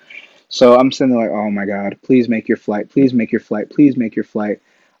on. So I'm sitting there like, oh my God, please make your flight. Please make your flight. Please make your flight.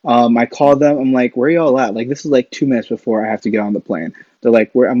 I called them. I'm like, where y'all at? Like, this is like 2 minutes before I have to get on the plane. They're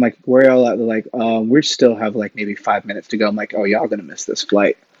like, where? I'm like, where y'all at? They're like, we still have like maybe 5 minutes to go. I'm like, oh, y'all gonna miss this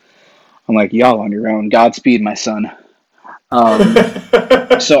flight. I'm like, y'all on your own. Godspeed, my son. Um,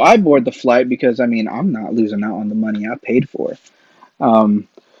 so I board the flight because I mean, I'm not losing out on the money I paid for. Um,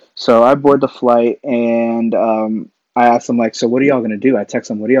 so I board the flight and I asked them like, so what are y'all gonna do? I text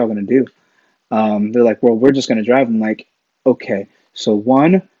them, what are y'all gonna do? They're like, well, we're just going to drive. I'm like, okay. So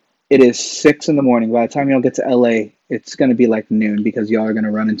one, it is 6 in the morning. By the time y'all get to LA, it's going to be like noon because y'all are going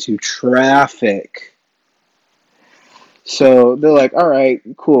to run into traffic. So they're like, all right,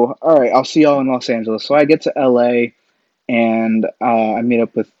 cool. All right, I'll see y'all in Los Angeles. So I get to LA and I meet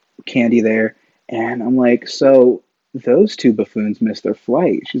up with Candy there. And I'm like, so those two buffoons missed their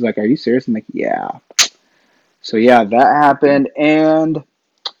flight. She's like, are you serious? I'm like, yeah. So yeah, that happened. And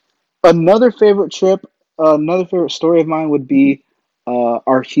another favorite trip, another favorite story of mine would be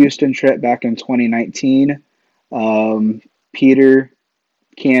our Houston trip back in 2019. Peter,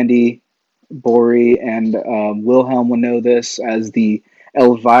 Candy, Bori, and Wilhelm will know this as the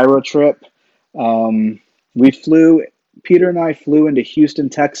Elvira trip. Um, we flew, Peter and I flew into Houston,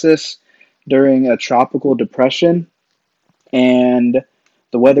 Texas during a tropical depression, and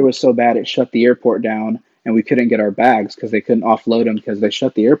the weather was so bad it shut the airport down, and we couldn't get our bags because they couldn't offload them because they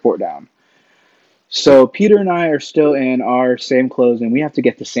shut the airport down. So Peter and I are still in our same clothes, and we have to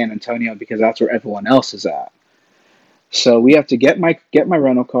get to San Antonio because that's where everyone else is at. So we have to get my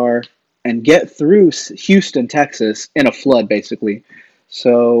rental car and get through Houston, Texas, in a flood, basically.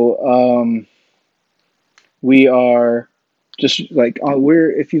 So we are just like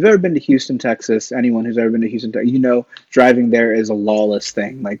we're. If you've ever been to Houston, Texas, anyone who's ever been to Houston, you know driving there is a lawless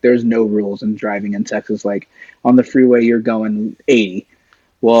thing. Like there's no rules in driving in Texas. Like on the freeway, you're going 80.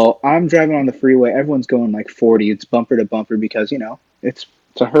 Well, I'm driving on the freeway. Everyone's going like 40. It's bumper to bumper because, it's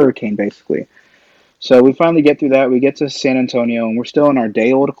a hurricane basically. So we finally get through that. We get to San Antonio and we're still in our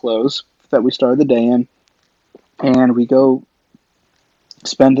day old clothes that we started the day in. And we go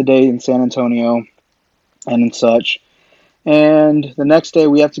spend the day in San Antonio and such. And the next day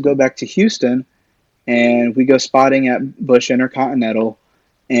we have to go back to Houston and we go spotting at Bush Intercontinental.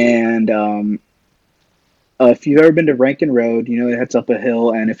 And if you've ever been to Rankin Road, you know it heads up a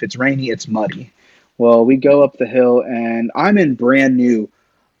hill, and if it's rainy, it's muddy. Well, we go up the hill, and um, I'm in brand new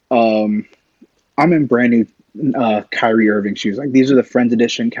Kyrie Irving shoes. Like these are the Friends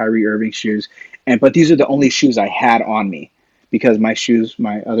Edition Kyrie Irving shoes, but these are the only shoes I had on me because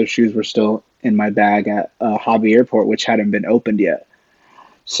my other shoes were still in my bag at Hobby Airport, which hadn't been opened yet.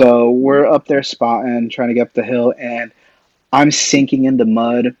 So we're up there spotting, trying to get up the hill, and I'm sinking into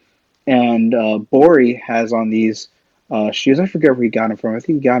mud. And Bori has on these shoes. I forget where he got them from. I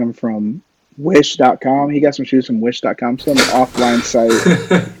think he got them from Wish.com. He got some shoes from Wish.com, some offline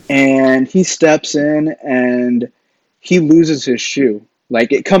site. And he steps in and he loses his shoe.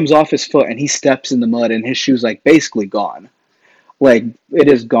 Like, it comes off his foot and he steps in the mud and his shoe's like basically gone. Like, it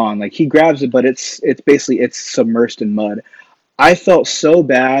is gone. Like, he grabs it, but it's basically it's submersed in mud. I felt so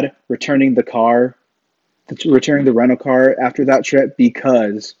bad returning the rental car after that trip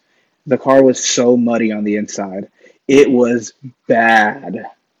because the car was so muddy on the inside. It was bad.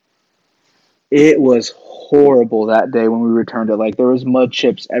 It was horrible that day when we returned it. Like, there was mud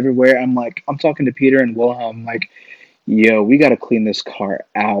chips everywhere. I'm talking to Peter and Wilhelm, like, yo, we got to clean this car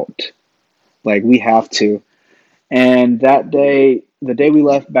out. Like, we have to. And that day, the day we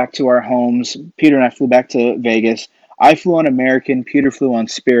left back to our homes, Peter and I flew back to Vegas. I flew on American. Peter flew on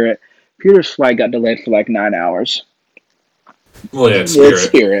Spirit. Peter's flight got delayed for like 9 hours. Well, yeah, It's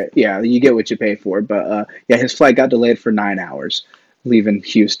Spirit. Yeah, you get what you pay for. But yeah, his flight got delayed for 9 hours, leaving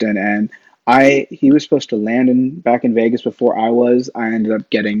Houston. And he was supposed to land back in Vegas before I was. I ended up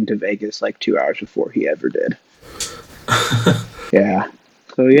getting to Vegas like 2 hours before he ever did. Yeah.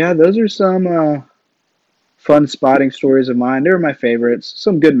 So yeah, those are some fun spotting stories of mine. They were my favorites.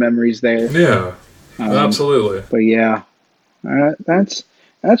 Some good memories there. Yeah, absolutely. But yeah,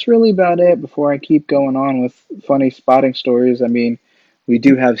 that's really about it. Before I keep going on with funny spotting stories, I mean, we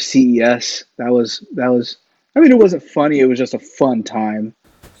do have CES. That was. I mean, it wasn't funny. It was just a fun time.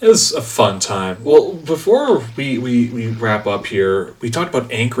 It was a fun time. Well, before we wrap up here, we talked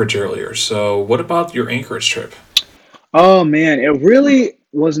about Anchorage earlier. So what about your Anchorage trip? Oh man, it really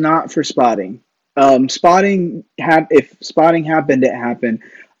was not for spotting. If spotting happened, it happened.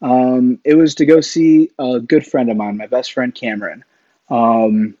 It was to go see a good friend of mine, my best friend Cameron.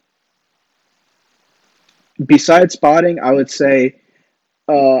 Um, Besides spotting, I would say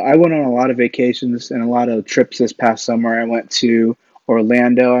I went on a lot of vacations and a lot of trips this past summer. I went to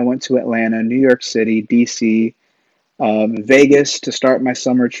Orlando, I went to Atlanta, New York City, DC, Vegas to start my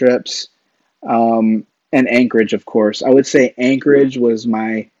summer trips, and Anchorage, of course. I would say Anchorage was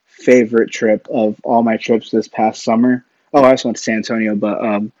my favorite trip of all my trips this past summer. Oh, I also went to San Antonio,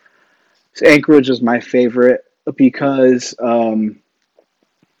 but Anchorage was my favorite because, I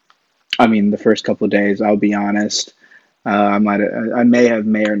mean, the first couple of days, I'll be honest, I may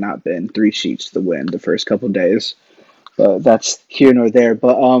or not been three sheets to the wind the first couple of days, but that's here nor there.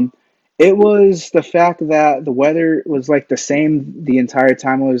 But it was the fact that the weather was like the same the entire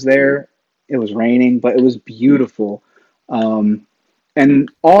time I was there. It was raining, but it was beautiful. And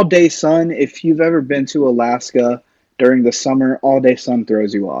all day sun, if you've ever been to Alaska during the summer, all day sun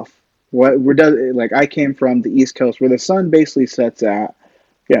throws you off. Like, I came from the East Coast where the sun basically sets at,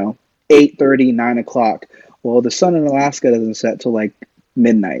 you know, 8:30, 9 o'clock. Well, the sun in Alaska doesn't set till like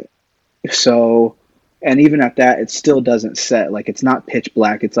midnight. So, and even at that, it still doesn't set. Like, it's not pitch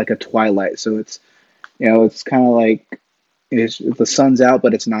black. It's like a twilight. So it's kind of like the sun's out,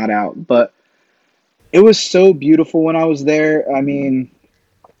 but it's not out. But it was so beautiful when I was there. I mean,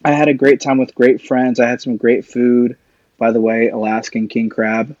 I had a great time with great friends. I had some great food. By the way, Alaskan king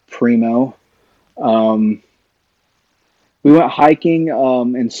crab, primo. Um, we went hiking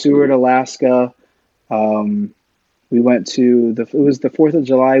in Seward, Alaska. Um, we went to it was the 4th of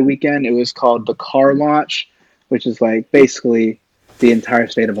July weekend. It was called the Car Launch, which is like basically the entire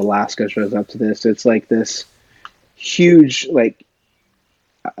state of Alaska shows up to this. It's like this huge, like,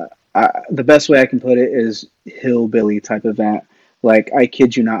 the best way I can put it is hillbilly type event. Like, I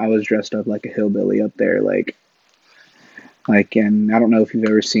kid you not, I was dressed up like a hillbilly up there. And I don't know if you've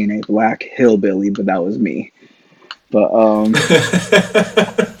ever seen a black hillbilly, but that was me. But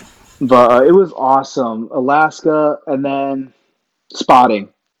it was awesome. Alaska, and then spotting.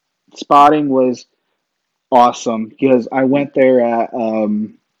 Spotting was awesome because I went there at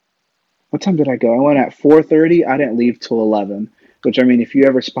what time did I go? I went at 4:30. I didn't leave till 11. Which, I mean, if you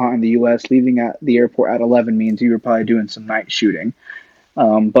ever spot in the U.S., leaving at the airport at 11 means you were probably doing some night shooting.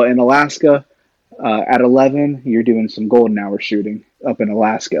 But in Alaska, at 11, you're doing some golden hour shooting up in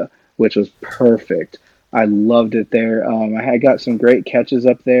Alaska, which was perfect. I loved it there. I got some great catches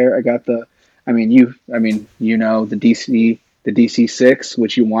up there. I got the DC-6,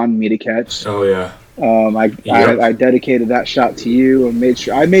 which you wanted me to catch. Oh yeah. I dedicated that shot to you and made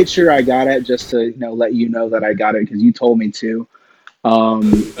sure I got it just to let you know that I got it because you told me to.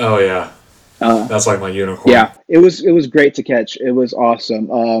 Oh yeah. That's like my unicorn. Yeah, it was great to catch. It was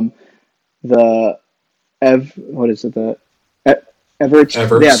awesome. The what is it? The Everett's. Yeah,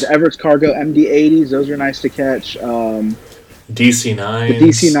 the Everett's Cargo MD-80s. Those are nice to catch. DC-9s. The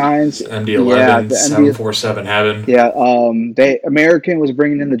DC-9s. MD-11s. The 747 Heaven. Yeah. American was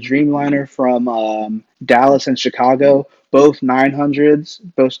bringing in the Dreamliner from Dallas and Chicago, both 900s,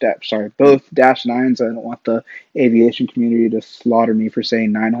 both dash nines. I don't want the aviation community to slaughter me for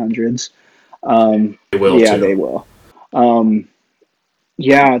saying 900s. They will Yeah, they too. will. Um,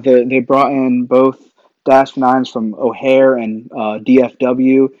 yeah, they brought in both dash nines from O'Hare and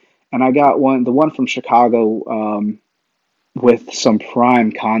DFW, and I got the one from Chicago, with some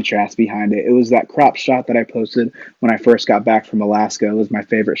prime contrast behind it. It was that crop shot that I posted when I first got back from Alaska. It was my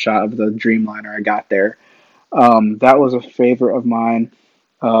favorite shot of the Dreamliner I got there. That was a favorite of mine.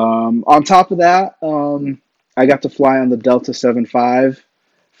 On top of that, I got to fly on the Delta 75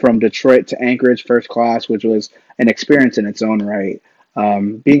 from Detroit to Anchorage first class, which was an experience in its own right.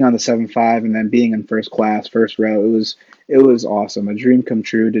 Being on the 75 and then being in first class, first row, it was awesome. A dream come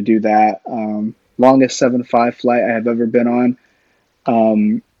true to do that. Longest 75 flight I have ever been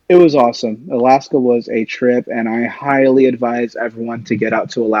on. It was awesome. Alaska was a trip, and I highly advise everyone to get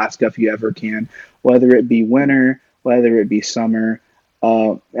out to Alaska if you ever can, whether it be winter, whether it be summer.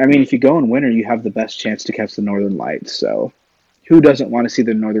 I mean, if you go in winter, you have the best chance to catch the northern lights. So, who doesn't want to see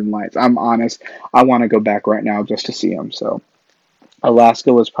the northern lights? I'm honest. I want to go back right now just to see them. So,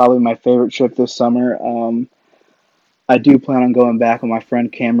 Alaska was probably my favorite trip this summer. I do plan on going back, and my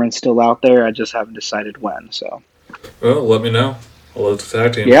friend Cameron's still out there. I just haven't decided when. So, Well, let me know. I'll love the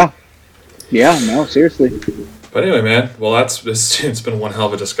tag team. yeah, yeah, no, seriously. But anyway, man. Well, it's been one hell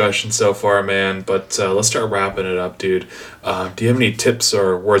of a discussion so far, man. But let's start wrapping it up, dude. Do you have any tips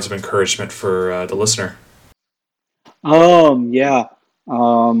or words of encouragement for the listener? Yeah.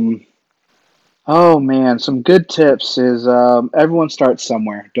 Um, oh man, some good tips is everyone starts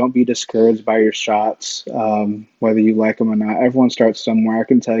somewhere. Don't be discouraged by your shots, whether you like them or not. Everyone starts somewhere. I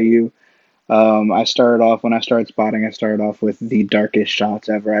can tell you. I started off when I started spotting. I started off with the darkest shots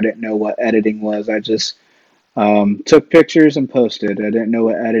ever. I didn't know what editing was. I just took pictures and posted. I didn't know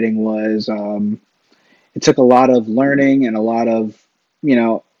what editing was. It took a lot of learning and a lot of, you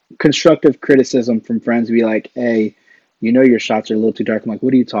know, constructive criticism from friends to be like, hey, your shots are a little too dark. I'm like,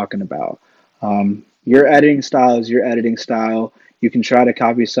 what are you talking about? Your editing style is your editing style. You can try to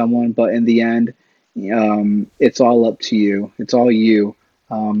copy someone, but in the end, it's all up to you. It's all you.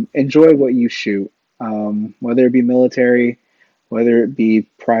 Enjoy what you shoot, whether it be military, whether it be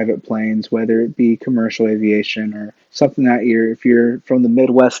private planes, whether it be commercial aviation or something that if you're from the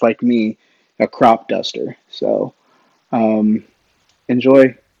Midwest like me, a crop duster. So um,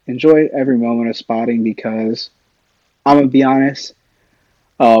 enjoy enjoy every moment of spotting because I'm gonna be honest.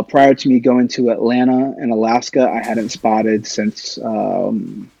 Prior to me going to Atlanta and Alaska, I hadn't spotted since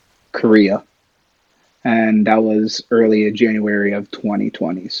Korea, and that was early in January of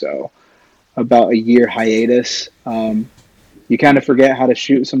 2020. So about a year hiatus. You kind of forget how to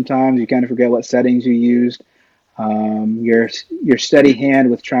shoot sometimes. You kind of forget what settings you used. Your steady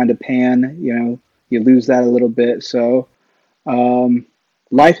hand with trying to pan, you lose that a little bit. So um,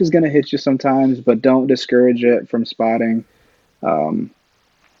 life is going to hit you sometimes, but don't discourage it from spotting. Um,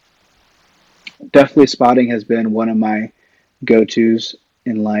 Definitely, spotting has been one of my go-tos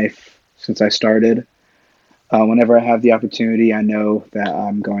in life since I started. Whenever I have the opportunity, I know that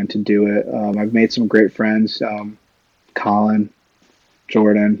I'm going to do it. I've made some great friends. Colin,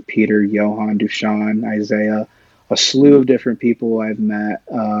 Jordan, Peter, Johan, Dushan, Isaiah, a slew of different people I've met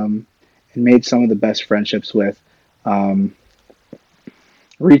and made some of the best friendships with. Um,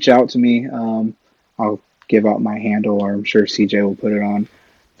 Reach out to me. I'll give out my handle, or I'm sure CJ will put it on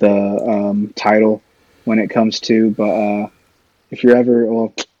the title when it comes to. But if you're ever,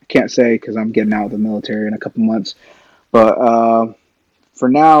 well, I can't say because I'm getting out of the military in a couple months. But for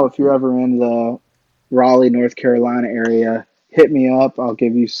now, if you're ever in the Raleigh, North Carolina area, hit me up. I'll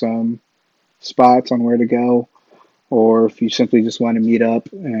give you some spots on where to go, or if you simply just want to meet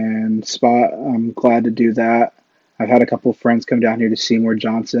up and spot, I'm glad to do that. I've had a couple of friends come down here to Seymour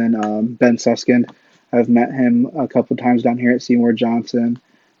Johnson. Ben Suskind, I've met him a couple of times down here at Seymour Johnson.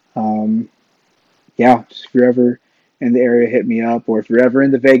 Um, yeah, if you're ever in the area, hit me up, or if you're ever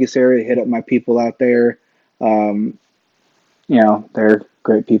in the Vegas area, hit up my people out there. Um, they're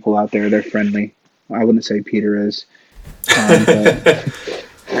great people out there. They're friendly. I wouldn't say Peter is, but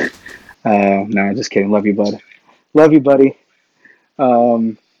no, just kidding. Love you, bud. Love you, buddy.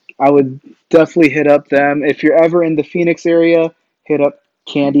 Um, I would definitely hit up them. If you're ever in the Phoenix area, hit up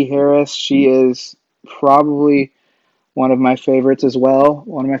Candy Harris. She is probably one of my favorites as well.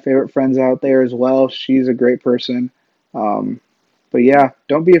 One of my favorite friends out there as well. She's a great person. Um, but yeah,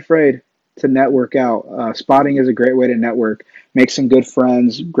 don't be afraid to network out. Spotting is a great way to network. Make some good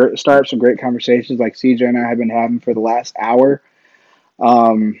friends. Start some great conversations like CJ and I have been having for the last hour.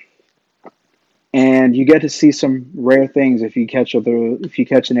 Um, and you get to see some rare things if you catch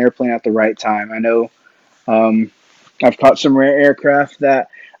an airplane at the right time. I know um, I've caught some rare aircraft that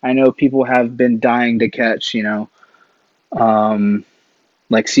I know people have been dying to catch.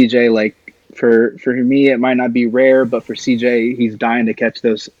 Like CJ, like for me, it might not be rare, but for CJ, he's dying to catch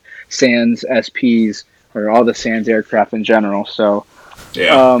those Sands SPs or all the Sands aircraft in general. So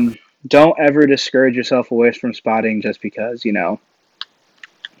Yeah. don't ever discourage yourself away from spotting just because you might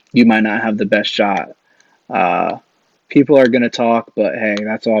not have the best shot. Uh, People are gonna talk, but hey,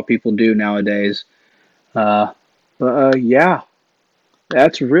 that's all people do nowadays. Uh, yeah,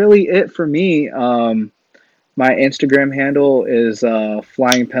 that's really it for me. My Instagram handle is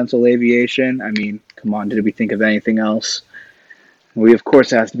Flying Pencil Aviation. I mean, come on, did we think of anything else? We of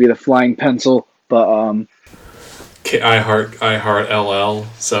course it has to be the Flying Pencil, but I heart LL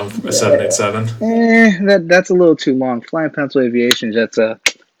 787. that's a little too long. Flying Pencil Aviation that's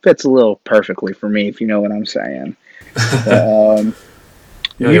fits a little perfectly for me, if you know what I'm saying. But,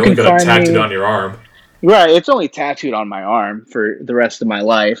 Yeah, you you only can got it find tattooed me on your arm. right. It's only tattooed on my arm for the rest of my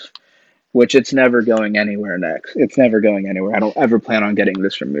life, which it's never going anywhere next. It's never going anywhere. I don't ever plan on getting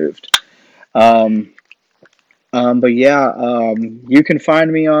this removed. Um, but yeah, you can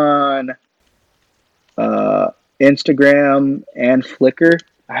find me on uh, Instagram and Flickr.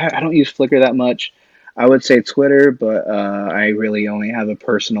 I don't use Flickr that much. I would say Twitter, but I really only have a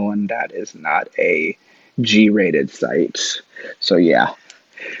personal, and that is not a G-rated site. So yeah.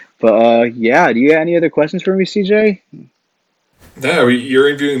 But yeah, do you have any other questions for me, CJ? No, you're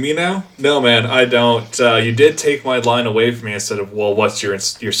interviewing me now? No, man, I don't. You did take my line away from me instead of, well, what's your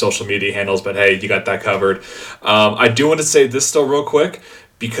social media handles? But hey, you got that covered. I do want to say this still real quick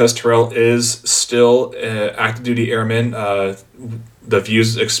because Terrill is still active duty airman. The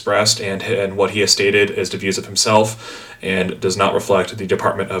views expressed and what he has stated is the views of himself and does not reflect the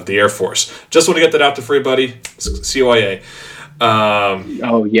Department of the Air Force. Just want to get that out to free, buddy. CYA.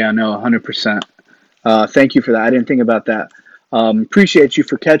 Oh yeah, no, 100%. Thank you for that. I didn't think about that. Appreciate you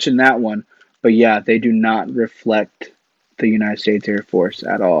for catching that one. But yeah, they do not reflect the United States Air Force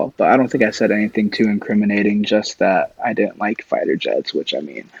at all. But I don't think I said anything too incriminating, just that I didn't like fighter jets, which I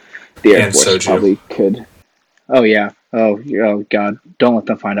mean, the Air And Force Soju. probably could. Oh yeah. Oh God. Don't let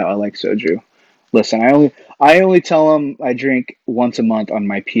them find out I like soju. Listen, I only tell them I drink once a month on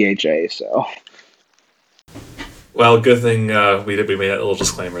my PHA. So Well, good thing we made that little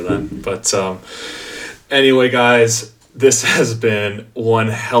disclaimer then. But anyway, guys, this has been one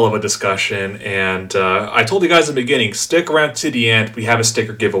hell of a discussion, and I told you guys in the beginning, stick around to the end. We have a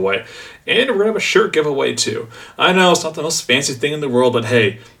sticker giveaway, and we're gonna have a shirt giveaway too. I know it's not the most fancy thing in the world, but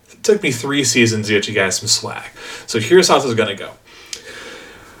hey, it took me 3 seasons to get you guys some swag. So here's how this is gonna go.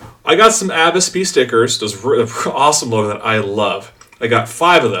 I got some AvSP stickers, those awesome logo that I love. I got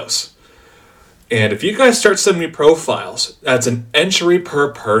 5 of those. And if you guys start sending me profiles, that's an entry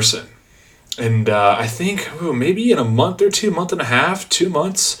per person. And I think maybe in a month or 2, month and a half, 2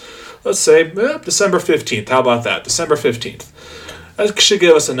 months, let's say December 15th. How about that? December 15th. That should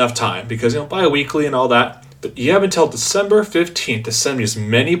give us enough time because, bi-weekly and all that. But you have until December 15th to send me as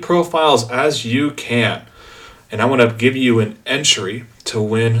many profiles as you can. And I want to give you an entry to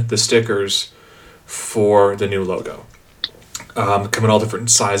win the stickers for the new logo. Come in all different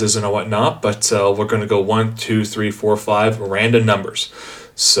sizes and whatnot, but we're going to go 1, 2, 3, 4, 5 random numbers.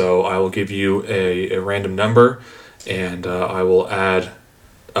 So I will give you a random number, and I will add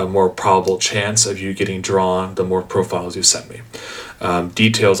a more probable chance of you getting drawn the more profiles you send me.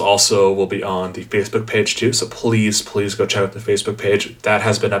 Details also will be on the Facebook page too, so please go check out the Facebook page. That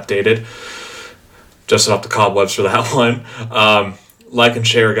has been updated. Just off the cobwebs for that one. Like and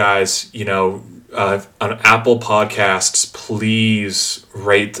share, guys. On Apple Podcasts, please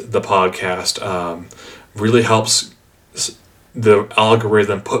rate the podcast. Really helps the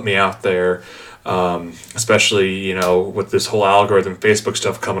algorithm put me out there, especially, with this whole algorithm Facebook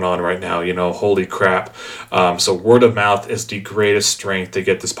stuff coming on right now, holy crap. So word of mouth is the greatest strength to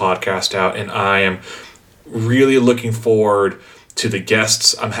get this podcast out, and I am really looking forward to the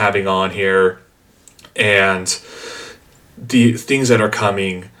guests I'm having on here and the things that are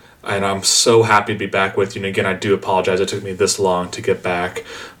coming. And I'm so happy to be back with you. And again, I do apologize it took me this long to get back.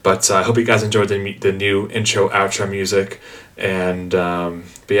 But I hope you guys enjoyed the new intro, outro music. And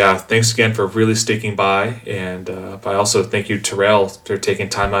but yeah, thanks again for really sticking by. And I also thank you, Terrill, for taking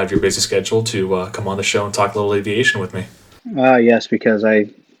time out of your busy schedule to come on the show and talk a little aviation with me. yes, because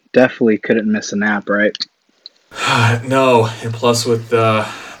I definitely couldn't miss a nap, right? No, and plus with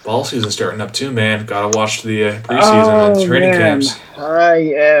ball season starting up too, man. Gotta watch the preseason and training camps. I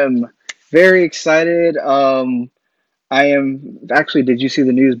am very excited. I am actually. Did you see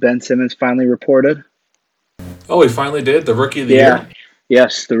the news? Ben Simmons finally reported. Oh, he finally did the rookie of the Yeah, year.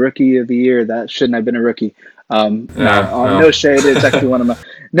 yes, the rookie of the year. That shouldn't have been a rookie. No shade. It's actually one of my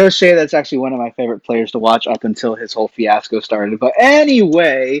no shade. That's actually one of my favorite players to watch up until his whole fiasco started. But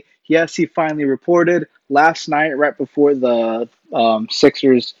anyway, yes, he finally reported last night, right before the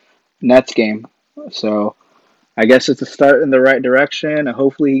Sixers Nets game. So I guess it's a start in the right direction.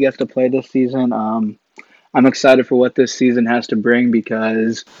 Hopefully, he gets to play this season. I'm excited for what this season has to bring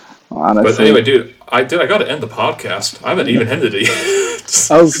because But honestly, anyway, dude, I got to end the podcast. I haven't even ended it yet.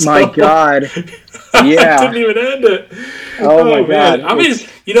 oh my god, I yeah, didn't even end it. oh my Man, god, I mean,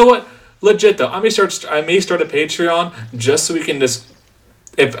 you know what? Legit though, I may start a Patreon just so we can just,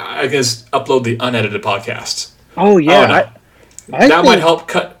 if I guess, upload the unedited podcast. oh Oh yeah, no, I that might think help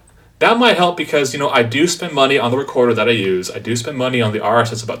cut. That might help because I do spend money on the recorder that I use. I do spend money on the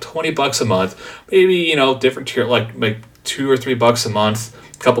RSS, about $20 a month. Maybe different tier like $2 or $3 a month.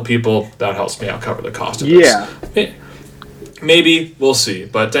 A couple people, that helps me out cover the cost of yeah. this. Maybe we'll see.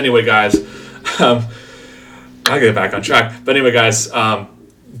 But anyway, guys, I'll get back on track. But anyway, guys,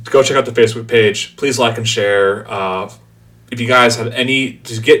 go check out the Facebook page. Please like and share. If you guys have any,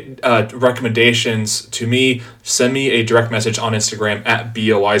 just get recommendations to me, send me a direct message on Instagram at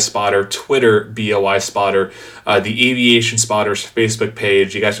BOI Spotter, Twitter BOI Spotter, the Aviation Spotters Facebook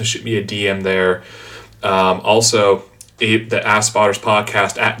page. You guys can shoot me a DM there. Also, the Ask Spotters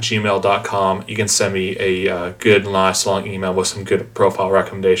podcast at gmail.com. You can send me a good, nice, long email with some good profile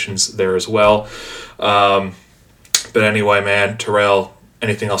recommendations there as well. But anyway, man, Terrill,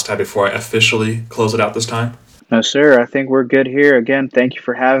 anything else to add before I officially close it out this time? No, sir. I think we're good here. Again, thank you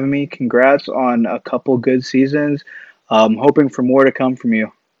for having me. Congrats on a couple good seasons. Hoping for more to come from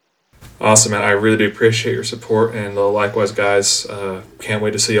you. Awesome, man. I really do appreciate your support, and likewise, guys. Can't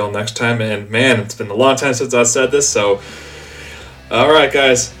wait to see you all next time. And man, it's been a long time since I said this, so all right,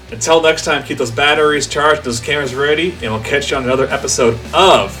 guys. Until next time, keep those batteries charged, those cameras ready, and we'll catch you on another episode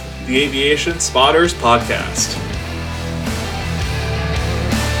of the Aviation Spotters Podcast.